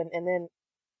happened, and then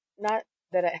not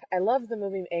that I loved the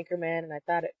movie Anchorman and I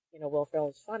thought it, Will Ferrell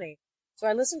was funny, so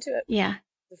I listened to it. Yeah.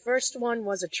 The first one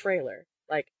was a trailer,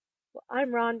 like, well,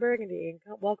 I'm Ron Burgundy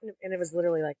and welcome to, and it was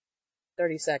literally like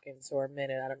 30 seconds or a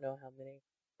minute, I don't know how many.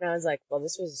 And I was like, well,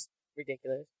 this was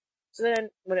ridiculous. So then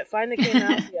when it finally came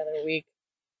out the other week,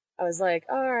 I was like,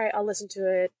 all right, I'll listen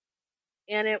to it.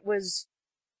 And it was,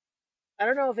 I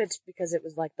don't know if it's because it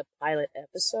was like the pilot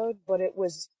episode, but it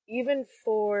was even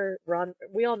for Ron,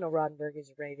 we all know Ron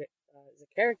Burgundy's rated as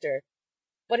a character,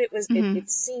 but it was,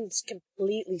 it seemed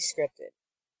completely scripted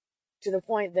to the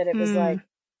point that it was like,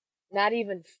 not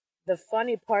even the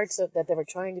funny parts of that they were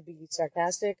trying to be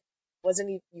sarcastic wasn't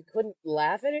even, you couldn't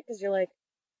laugh at it because you're like,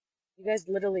 you guys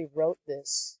literally wrote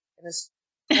this. And it's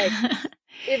like,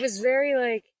 it was very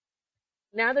like,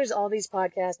 now there's all these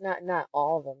podcasts, not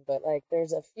all of them, but like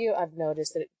there's a few I've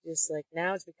noticed that it just like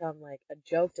now it's become like a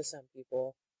joke to some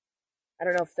people. I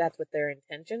don't know if that's what their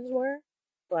intentions were,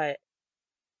 but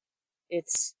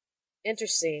it's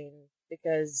interesting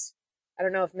because I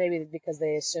don't know if maybe because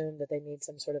they assume that they need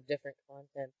some sort of different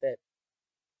content that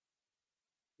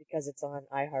because it's on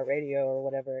iHeartRadio or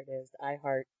whatever it is, the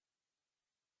iHeart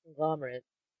conglomerate.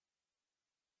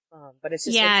 But it's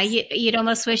just Yeah, you'd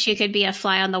almost wish you could be a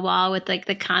fly on the wall with like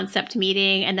the concept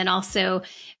meeting, and then also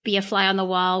be a fly on the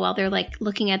wall while they're like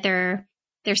looking at their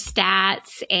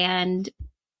stats and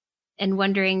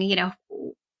wondering,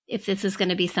 if this is going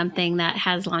to be something that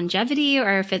has longevity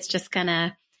or if it's just going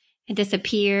to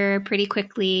disappear pretty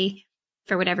quickly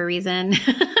for whatever reason.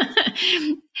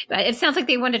 But it sounds like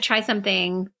they want to try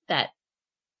something that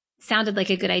sounded like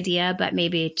a good idea, but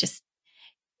maybe it just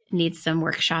needs some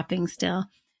workshopping still.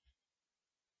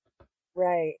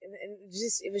 Right. And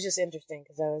it was just interesting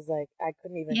because I was like, I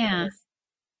couldn't even finish.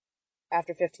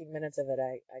 After 15 minutes of it,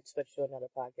 I switched to another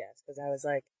podcast because I was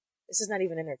like, this is not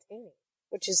even entertaining,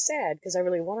 which is sad because I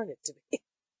really wanted it to be.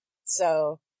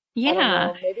 So, yeah. I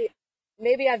don't know,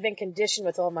 maybe I've been conditioned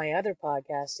with all my other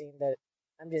podcasting that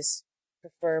I'm just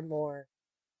prefer more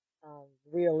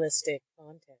realistic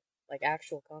content, like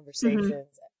actual conversations.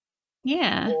 Mm-hmm.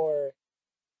 Yeah. Or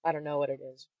I don't know what it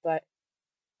is. But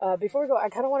before we go, I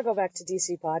kind of want to go back to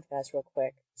DC Podcast real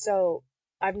quick. So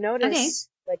I've noticed,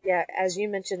 like, yeah, as you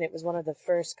mentioned, it was one of the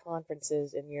first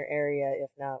conferences in your area,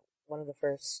 if not one of the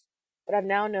first. But I've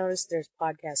now noticed there's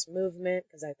Podcast Movement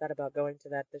because I thought about going to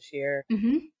that this year.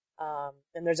 Mm-hmm.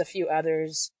 And there's a few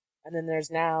others. And then there's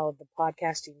now the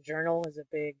Podcasting Journal is a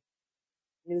big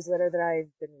newsletter that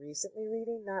I've been recently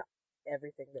reading. Not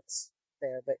everything that's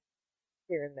there, but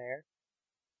here and there.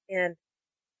 And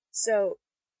so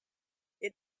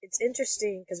it's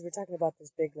interesting because we're talking about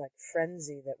this big like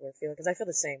frenzy that we're feeling because I feel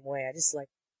the same way. I just like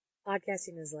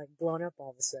podcasting is like blown up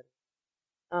all of a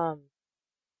sudden.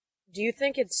 Do you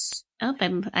think it's? Oh,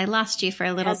 I lost you for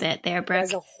a little bit there, Brooke.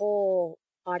 As a whole,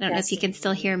 I don't know if you can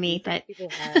still hear me, but people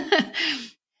have the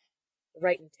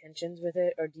right intentions with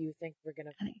it, or do you think we're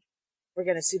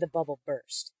gonna see the bubble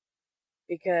burst?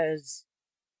 Because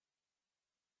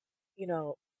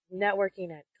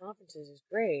networking at conferences is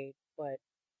great, but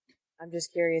I'm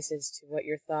just curious as to what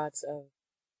your thoughts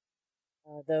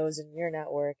of those in your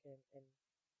network and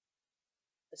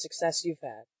the success you've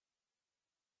had.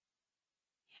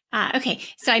 Okay,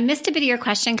 so I missed a bit of your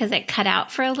question because it cut out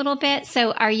for a little bit.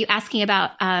 So are you asking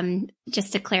about,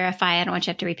 just to clarify, I don't want you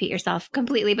to have to repeat yourself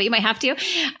completely, but you might have to.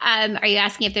 Are you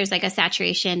asking if there's like a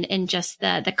saturation in just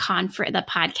the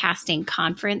podcasting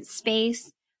conference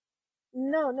space?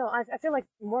 No, I feel like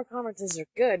more conferences are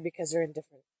good because they're in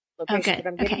different locations. What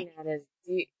I'm getting at is,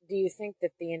 do you think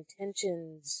that the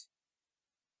intentions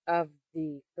of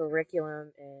the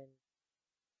curriculum and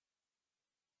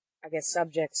I guess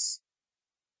subjects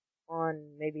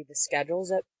on maybe the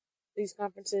schedules at these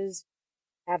conferences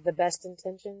have the best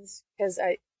intentions? Because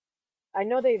I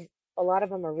know a lot of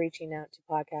them are reaching out to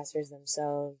podcasters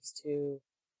themselves to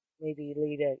maybe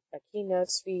lead a keynote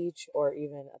speech or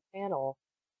even a panel,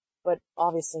 but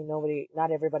obviously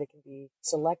not everybody can be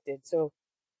selected. So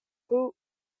who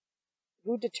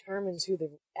determines who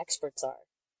the experts are?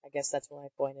 I guess that's what my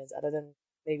point is, other than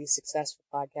maybe successful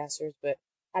podcasters, but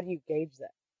how do you gauge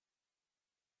that?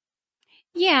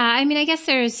 Yeah, I mean, I guess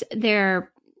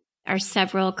there are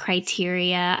several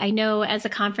criteria. I know as a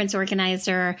conference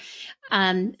organizer,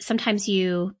 sometimes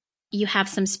you have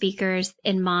some speakers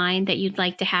in mind that you'd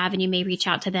like to have, and you may reach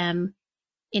out to them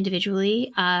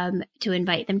individually to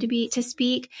invite them to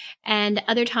speak. And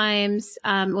other times,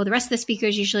 the rest of the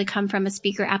speakers usually come from a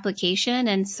speaker application,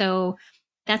 and so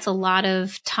that's a lot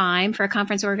of time for a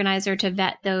conference organizer to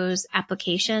vet those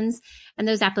applications. And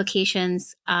those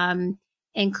applications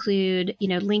include,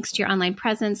 links to your online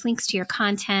presence, links to your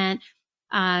content.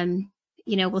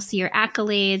 We'll see your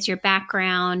accolades, your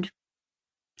background,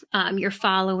 your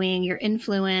following, your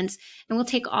influence, and we'll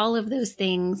take all of those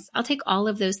things. I'll take all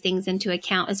of those things into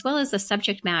account, as well as the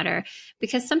subject matter,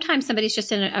 because sometimes somebody's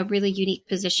just in a really unique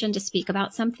position to speak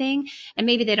about something, and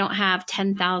maybe they don't have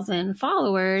 10,000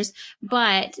 followers,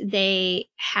 but they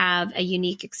have a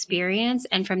unique experience,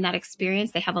 and from that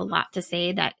experience, they have a lot to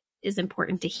say that is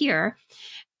important to hear.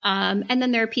 And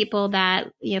then there are people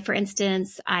that, for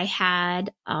instance, I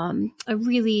had a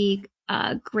really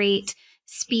great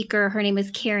speaker. Her name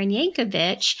is Karen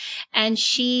Yankovich, and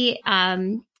she's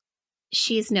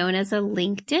known as a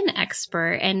LinkedIn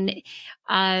expert. And,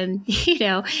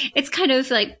 it's kind of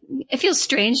like, it feels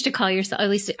strange to call yourself, at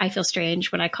least I feel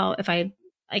strange when if I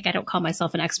like, I don't call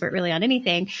myself an expert really on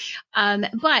anything.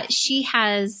 But she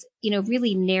has,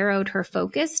 really narrowed her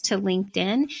focus to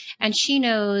LinkedIn, and she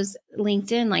knows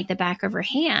LinkedIn like the back of her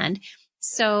hand.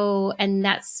 So, and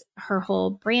that's her whole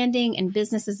branding and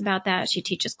business is about that. She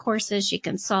teaches courses, she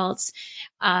consults.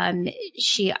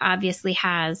 She obviously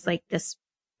has like this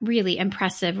really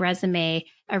impressive resume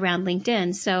around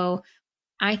LinkedIn. So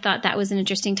I thought that was an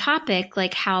interesting topic,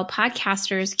 like how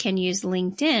podcasters can use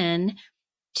LinkedIn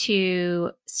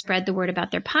to spread the word about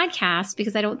their podcast,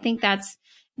 because I don't think that's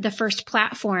the first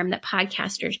platform that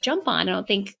podcasters jump on.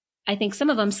 I think some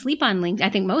of them sleep on LinkedIn.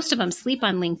 I think most of them sleep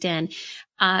on LinkedIn.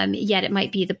 Yet it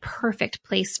might be the perfect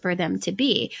place for them to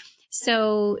be.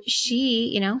 So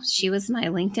she was my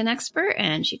LinkedIn expert,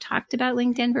 and she talked about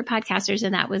LinkedIn for podcasters,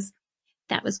 and that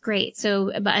was great. So,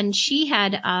 and she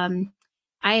had,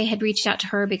 I had reached out to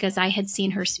her because I had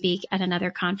seen her speak at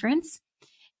another conference,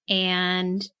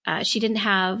 and she didn't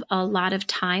have a lot of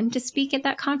time to speak at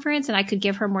that conference, and I could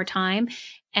give her more time.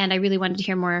 And I really wanted to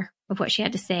hear more of what she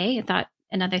had to say. I thought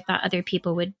other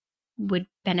people would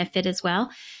benefit as well.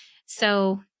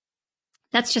 So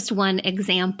that's just one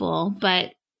example,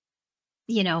 but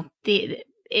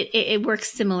it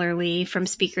works similarly from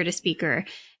speaker to speaker.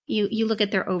 You look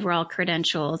at their overall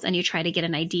credentials and you try to get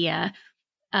an idea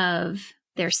of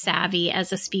their savvy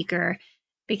as a speaker,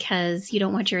 because you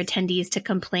don't want your attendees to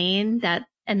complain that,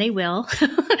 and they will,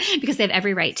 because they have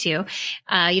every right to.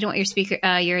 You don't want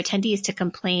your attendees to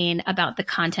complain about the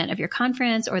content of your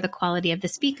conference or the quality of the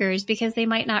speakers, because they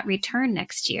might not return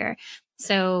next year.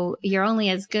 So you're only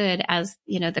as good as,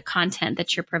 the content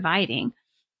that you're providing.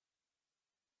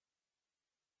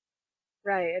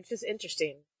 Right. It's just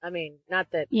interesting. I mean, not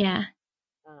that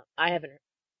I haven't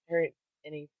heard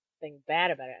anything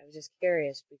bad about it. I was just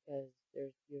curious because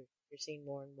you're seeing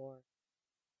more and more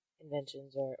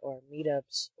conventions or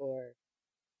meetups or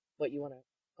what you want to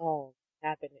call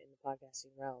happen in the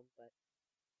podcasting realm. But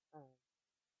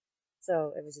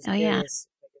so it was just curious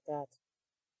what your thoughts.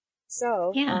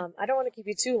 So I don't want to keep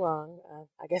you too long.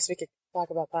 I guess we could talk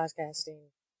about podcasting.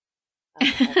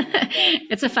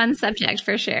 It's a fun subject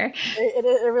for sure.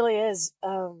 It really is.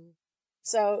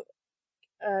 So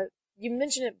you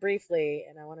mentioned it briefly,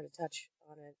 and I wanted to touch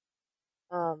on it.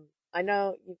 I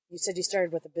know you said you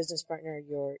started with a business partner.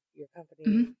 Your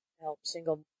company helps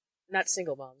not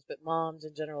single moms, but moms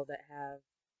in general that have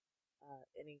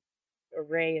any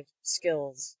array of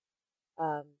skills.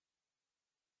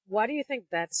 Why do you think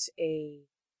that's a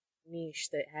niche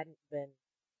that hadn't been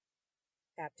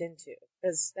tapped into?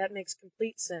 Because that makes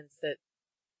complete sense that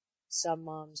some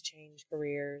moms change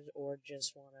careers or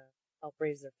just want to help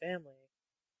raise their family.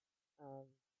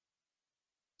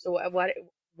 So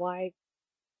why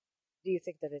do you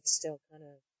think that it's still kind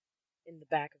of in the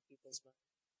back of people's minds?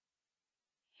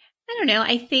 I don't know.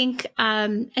 I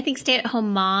think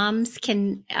stay-at-home moms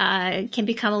can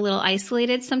become a little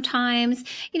isolated sometimes.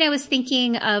 I was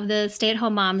thinking of the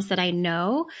stay-at-home moms that I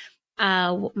know.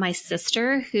 My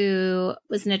sister, who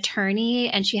was an attorney,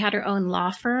 and she had her own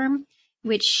law firm,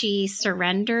 which she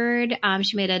surrendered.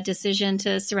 She made a decision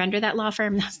to surrender that law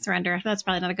firm. Not surrender. That's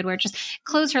probably not a good word. Just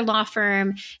close her law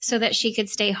firm so that she could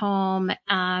stay home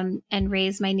and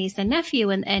raise my niece and nephew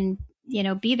and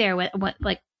be there with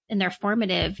like in their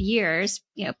formative years,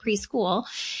 preschool.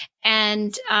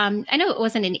 And I know it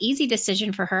wasn't an easy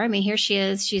decision for her. I mean, here she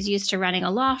is. She's used to running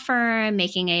a law firm,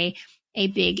 making a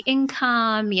big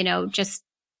income, just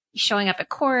showing up at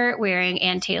court wearing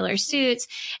Ann Taylor suits.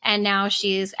 And now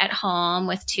she's at home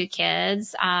with 2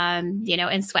 kids, in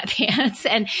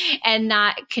sweatpants and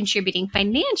not contributing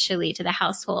financially to the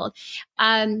household.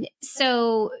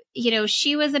 So,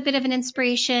 she was a bit of an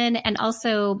inspiration. And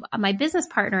also my business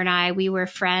partner and I, we were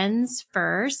friends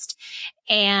first,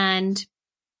 and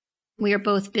we are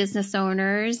both business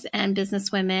owners and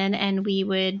business women, and we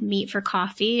would meet for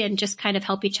coffee and just kind of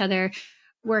help each other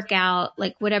work out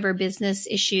like whatever business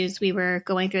issues we were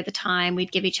going through at the time.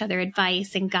 We'd give each other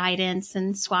advice and guidance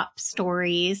and swap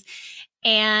stories.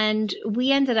 And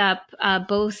we ended up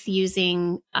both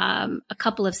using a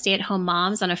couple of stay-at-home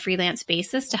moms on a freelance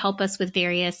basis to help us with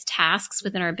various tasks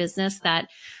within our business that,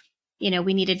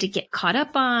 we needed to get caught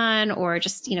up on, or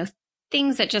just,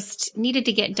 things that just needed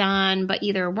to get done, but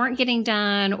either weren't getting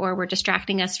done or were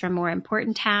distracting us from more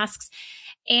important tasks.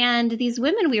 And these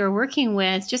women we were working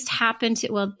with just happened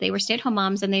to, they were stay-at-home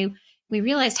moms, and we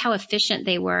realized how efficient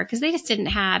they were, because they just didn't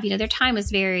have, their time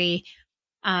was very,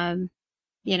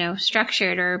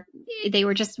 structured, or they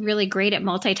were just really great at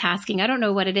multitasking. I don't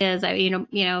know what it is. They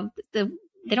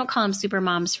don't call them super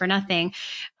moms for nothing.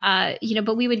 But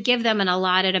we would give them an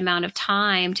allotted amount of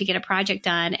time to get a project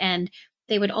done, and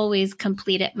they would always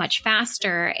complete it much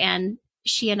faster. And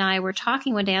she and I were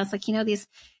talking one day. I was like, these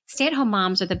stay-at-home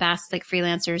moms are the best like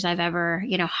freelancers I've ever,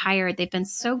 hired. They've been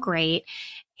so great.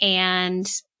 And,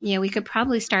 we could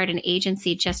probably start an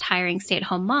agency just hiring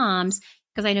stay-at-home moms,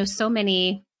 because I know so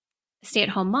many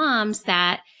stay-at-home moms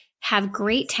that have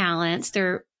great talents.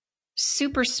 They're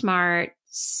super smart,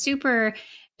 super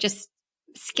just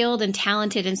skilled and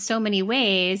talented in so many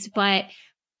ways. But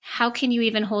how can you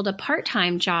even hold a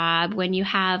part-time job when you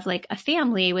have like a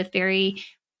family with very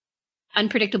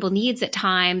unpredictable needs at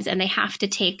times, and they have to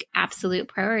take absolute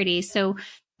priority? So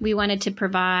we wanted to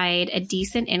provide a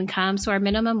decent income. So our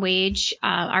minimum wage,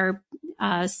 our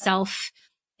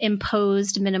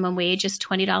self-imposed minimum wage is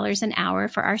 $20 an hour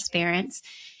for our parents.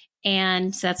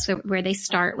 And that's where they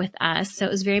start with us. So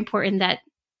it was very important that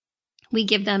we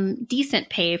give them decent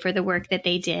pay for the work that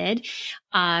they did.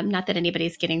 Not that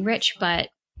anybody's getting rich, but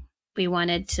we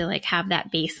wanted to like have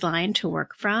that baseline to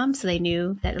work from, so they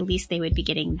knew that at least they would be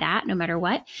getting that no matter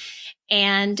what.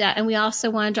 And we also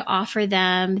wanted to offer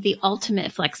them the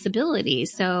ultimate flexibility.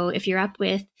 So if you're up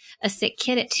with a sick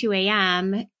kid at 2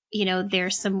 a.m.,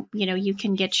 there's some, you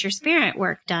can get your parent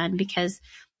work done, because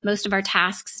most of our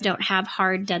tasks don't have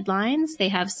hard deadlines. They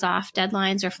have soft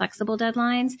deadlines or flexible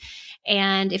deadlines.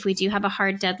 And if we do have a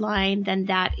hard deadline, then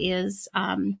that is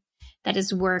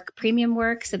work, premium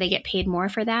work. So they get paid more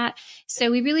for that.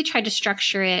 So we really tried to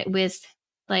structure it with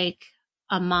like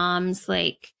a mom's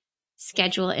like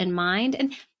schedule in mind.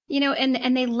 And,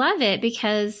 and they love it,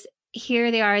 because here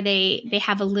they are, they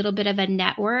have a little bit of a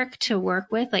network to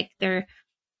work with. Like they're,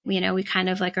 we kind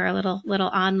of like are a little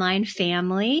online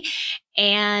family,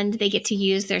 and they get to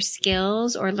use their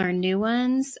skills or learn new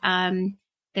ones.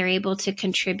 They're able to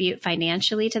contribute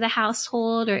financially to the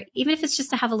household, or even if it's just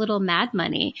to have a little mad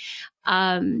money.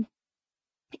 There's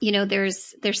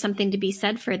something to be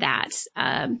said for that.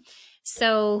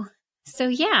 So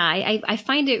yeah, I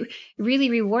find it really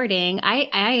rewarding.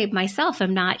 I myself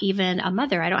am not even a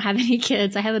mother. I don't have any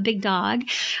kids. I have a big dog,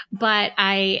 but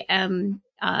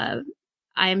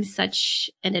I'm such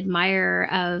an admirer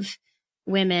of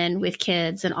women with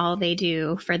kids and all they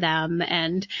do for them.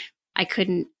 And I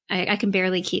can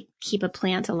barely keep a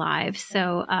plant alive.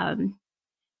 So,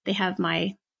 they have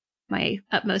my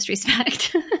utmost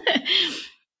respect.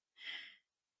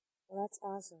 Well, that's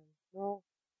awesome. Well,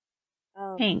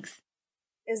 Thanks.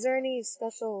 Is there any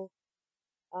special,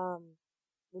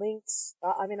 links?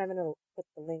 I'm going to put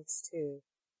the links to,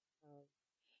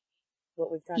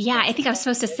 what we've talked Yeah, about I so think I was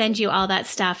far. supposed to send you all that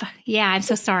stuff. Yeah, I'm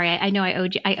so sorry. I know I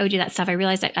owed you that stuff. I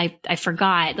realized that I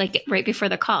forgot like right before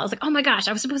the call. I was like, oh my gosh,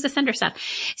 I was supposed to send her stuff.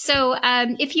 So,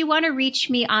 if you want to reach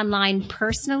me online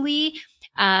personally,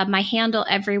 my handle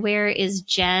everywhere is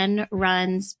Jen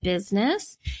Runs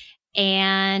Business.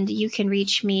 And you can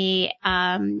reach me,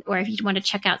 or if you want to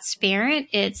check out Sparent,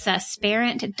 it's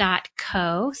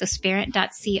sparent.co, so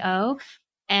sparent.co.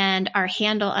 And our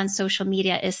handle on social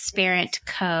media is Sparent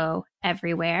Co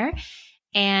everywhere.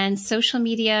 And social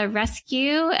media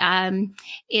rescue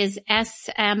is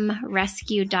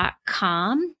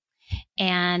smrescue.com.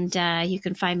 And you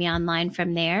can find me online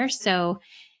from there. So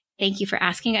thank you for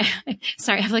asking.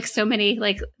 Sorry, I have like so many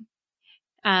like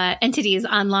entities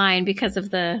online because of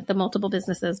the multiple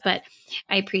businesses, but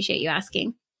I appreciate you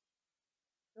asking.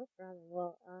 No problem.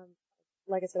 Well,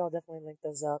 like I said, I'll definitely link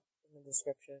those up in the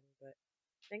description. But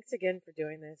thanks again for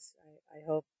doing this. I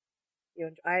hope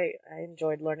I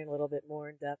enjoyed learning a little bit more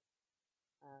in depth,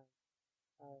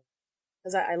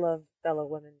 because I love fellow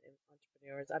women and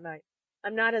entrepreneurs.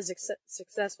 I'm not as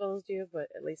successful as you, but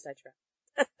at least I try.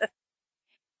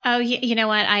 Oh, you know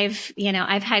what? I've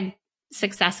had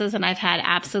successes and I've had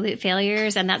absolute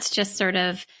failures, and that's just sort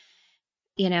of,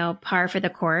 par for the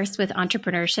course with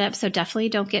entrepreneurship. So definitely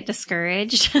don't get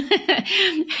discouraged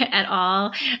at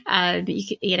all.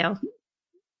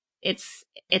 It's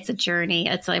a journey.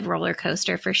 It's a roller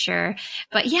coaster for sure.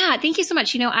 But yeah, thank you so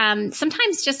much.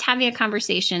 Sometimes just having a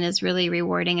conversation is really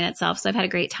rewarding in itself. So I've had a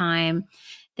great time.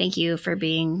 Thank you for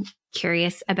being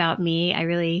curious about me. I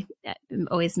really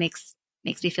always makes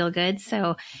me feel good.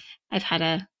 So I've had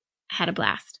a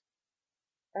blast.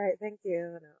 All right. Thank you.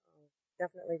 And I'll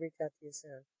definitely reach out to you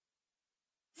soon.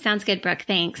 Sounds good, Brooke.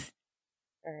 Thanks.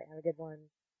 All right. Have a good one.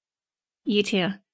 You too.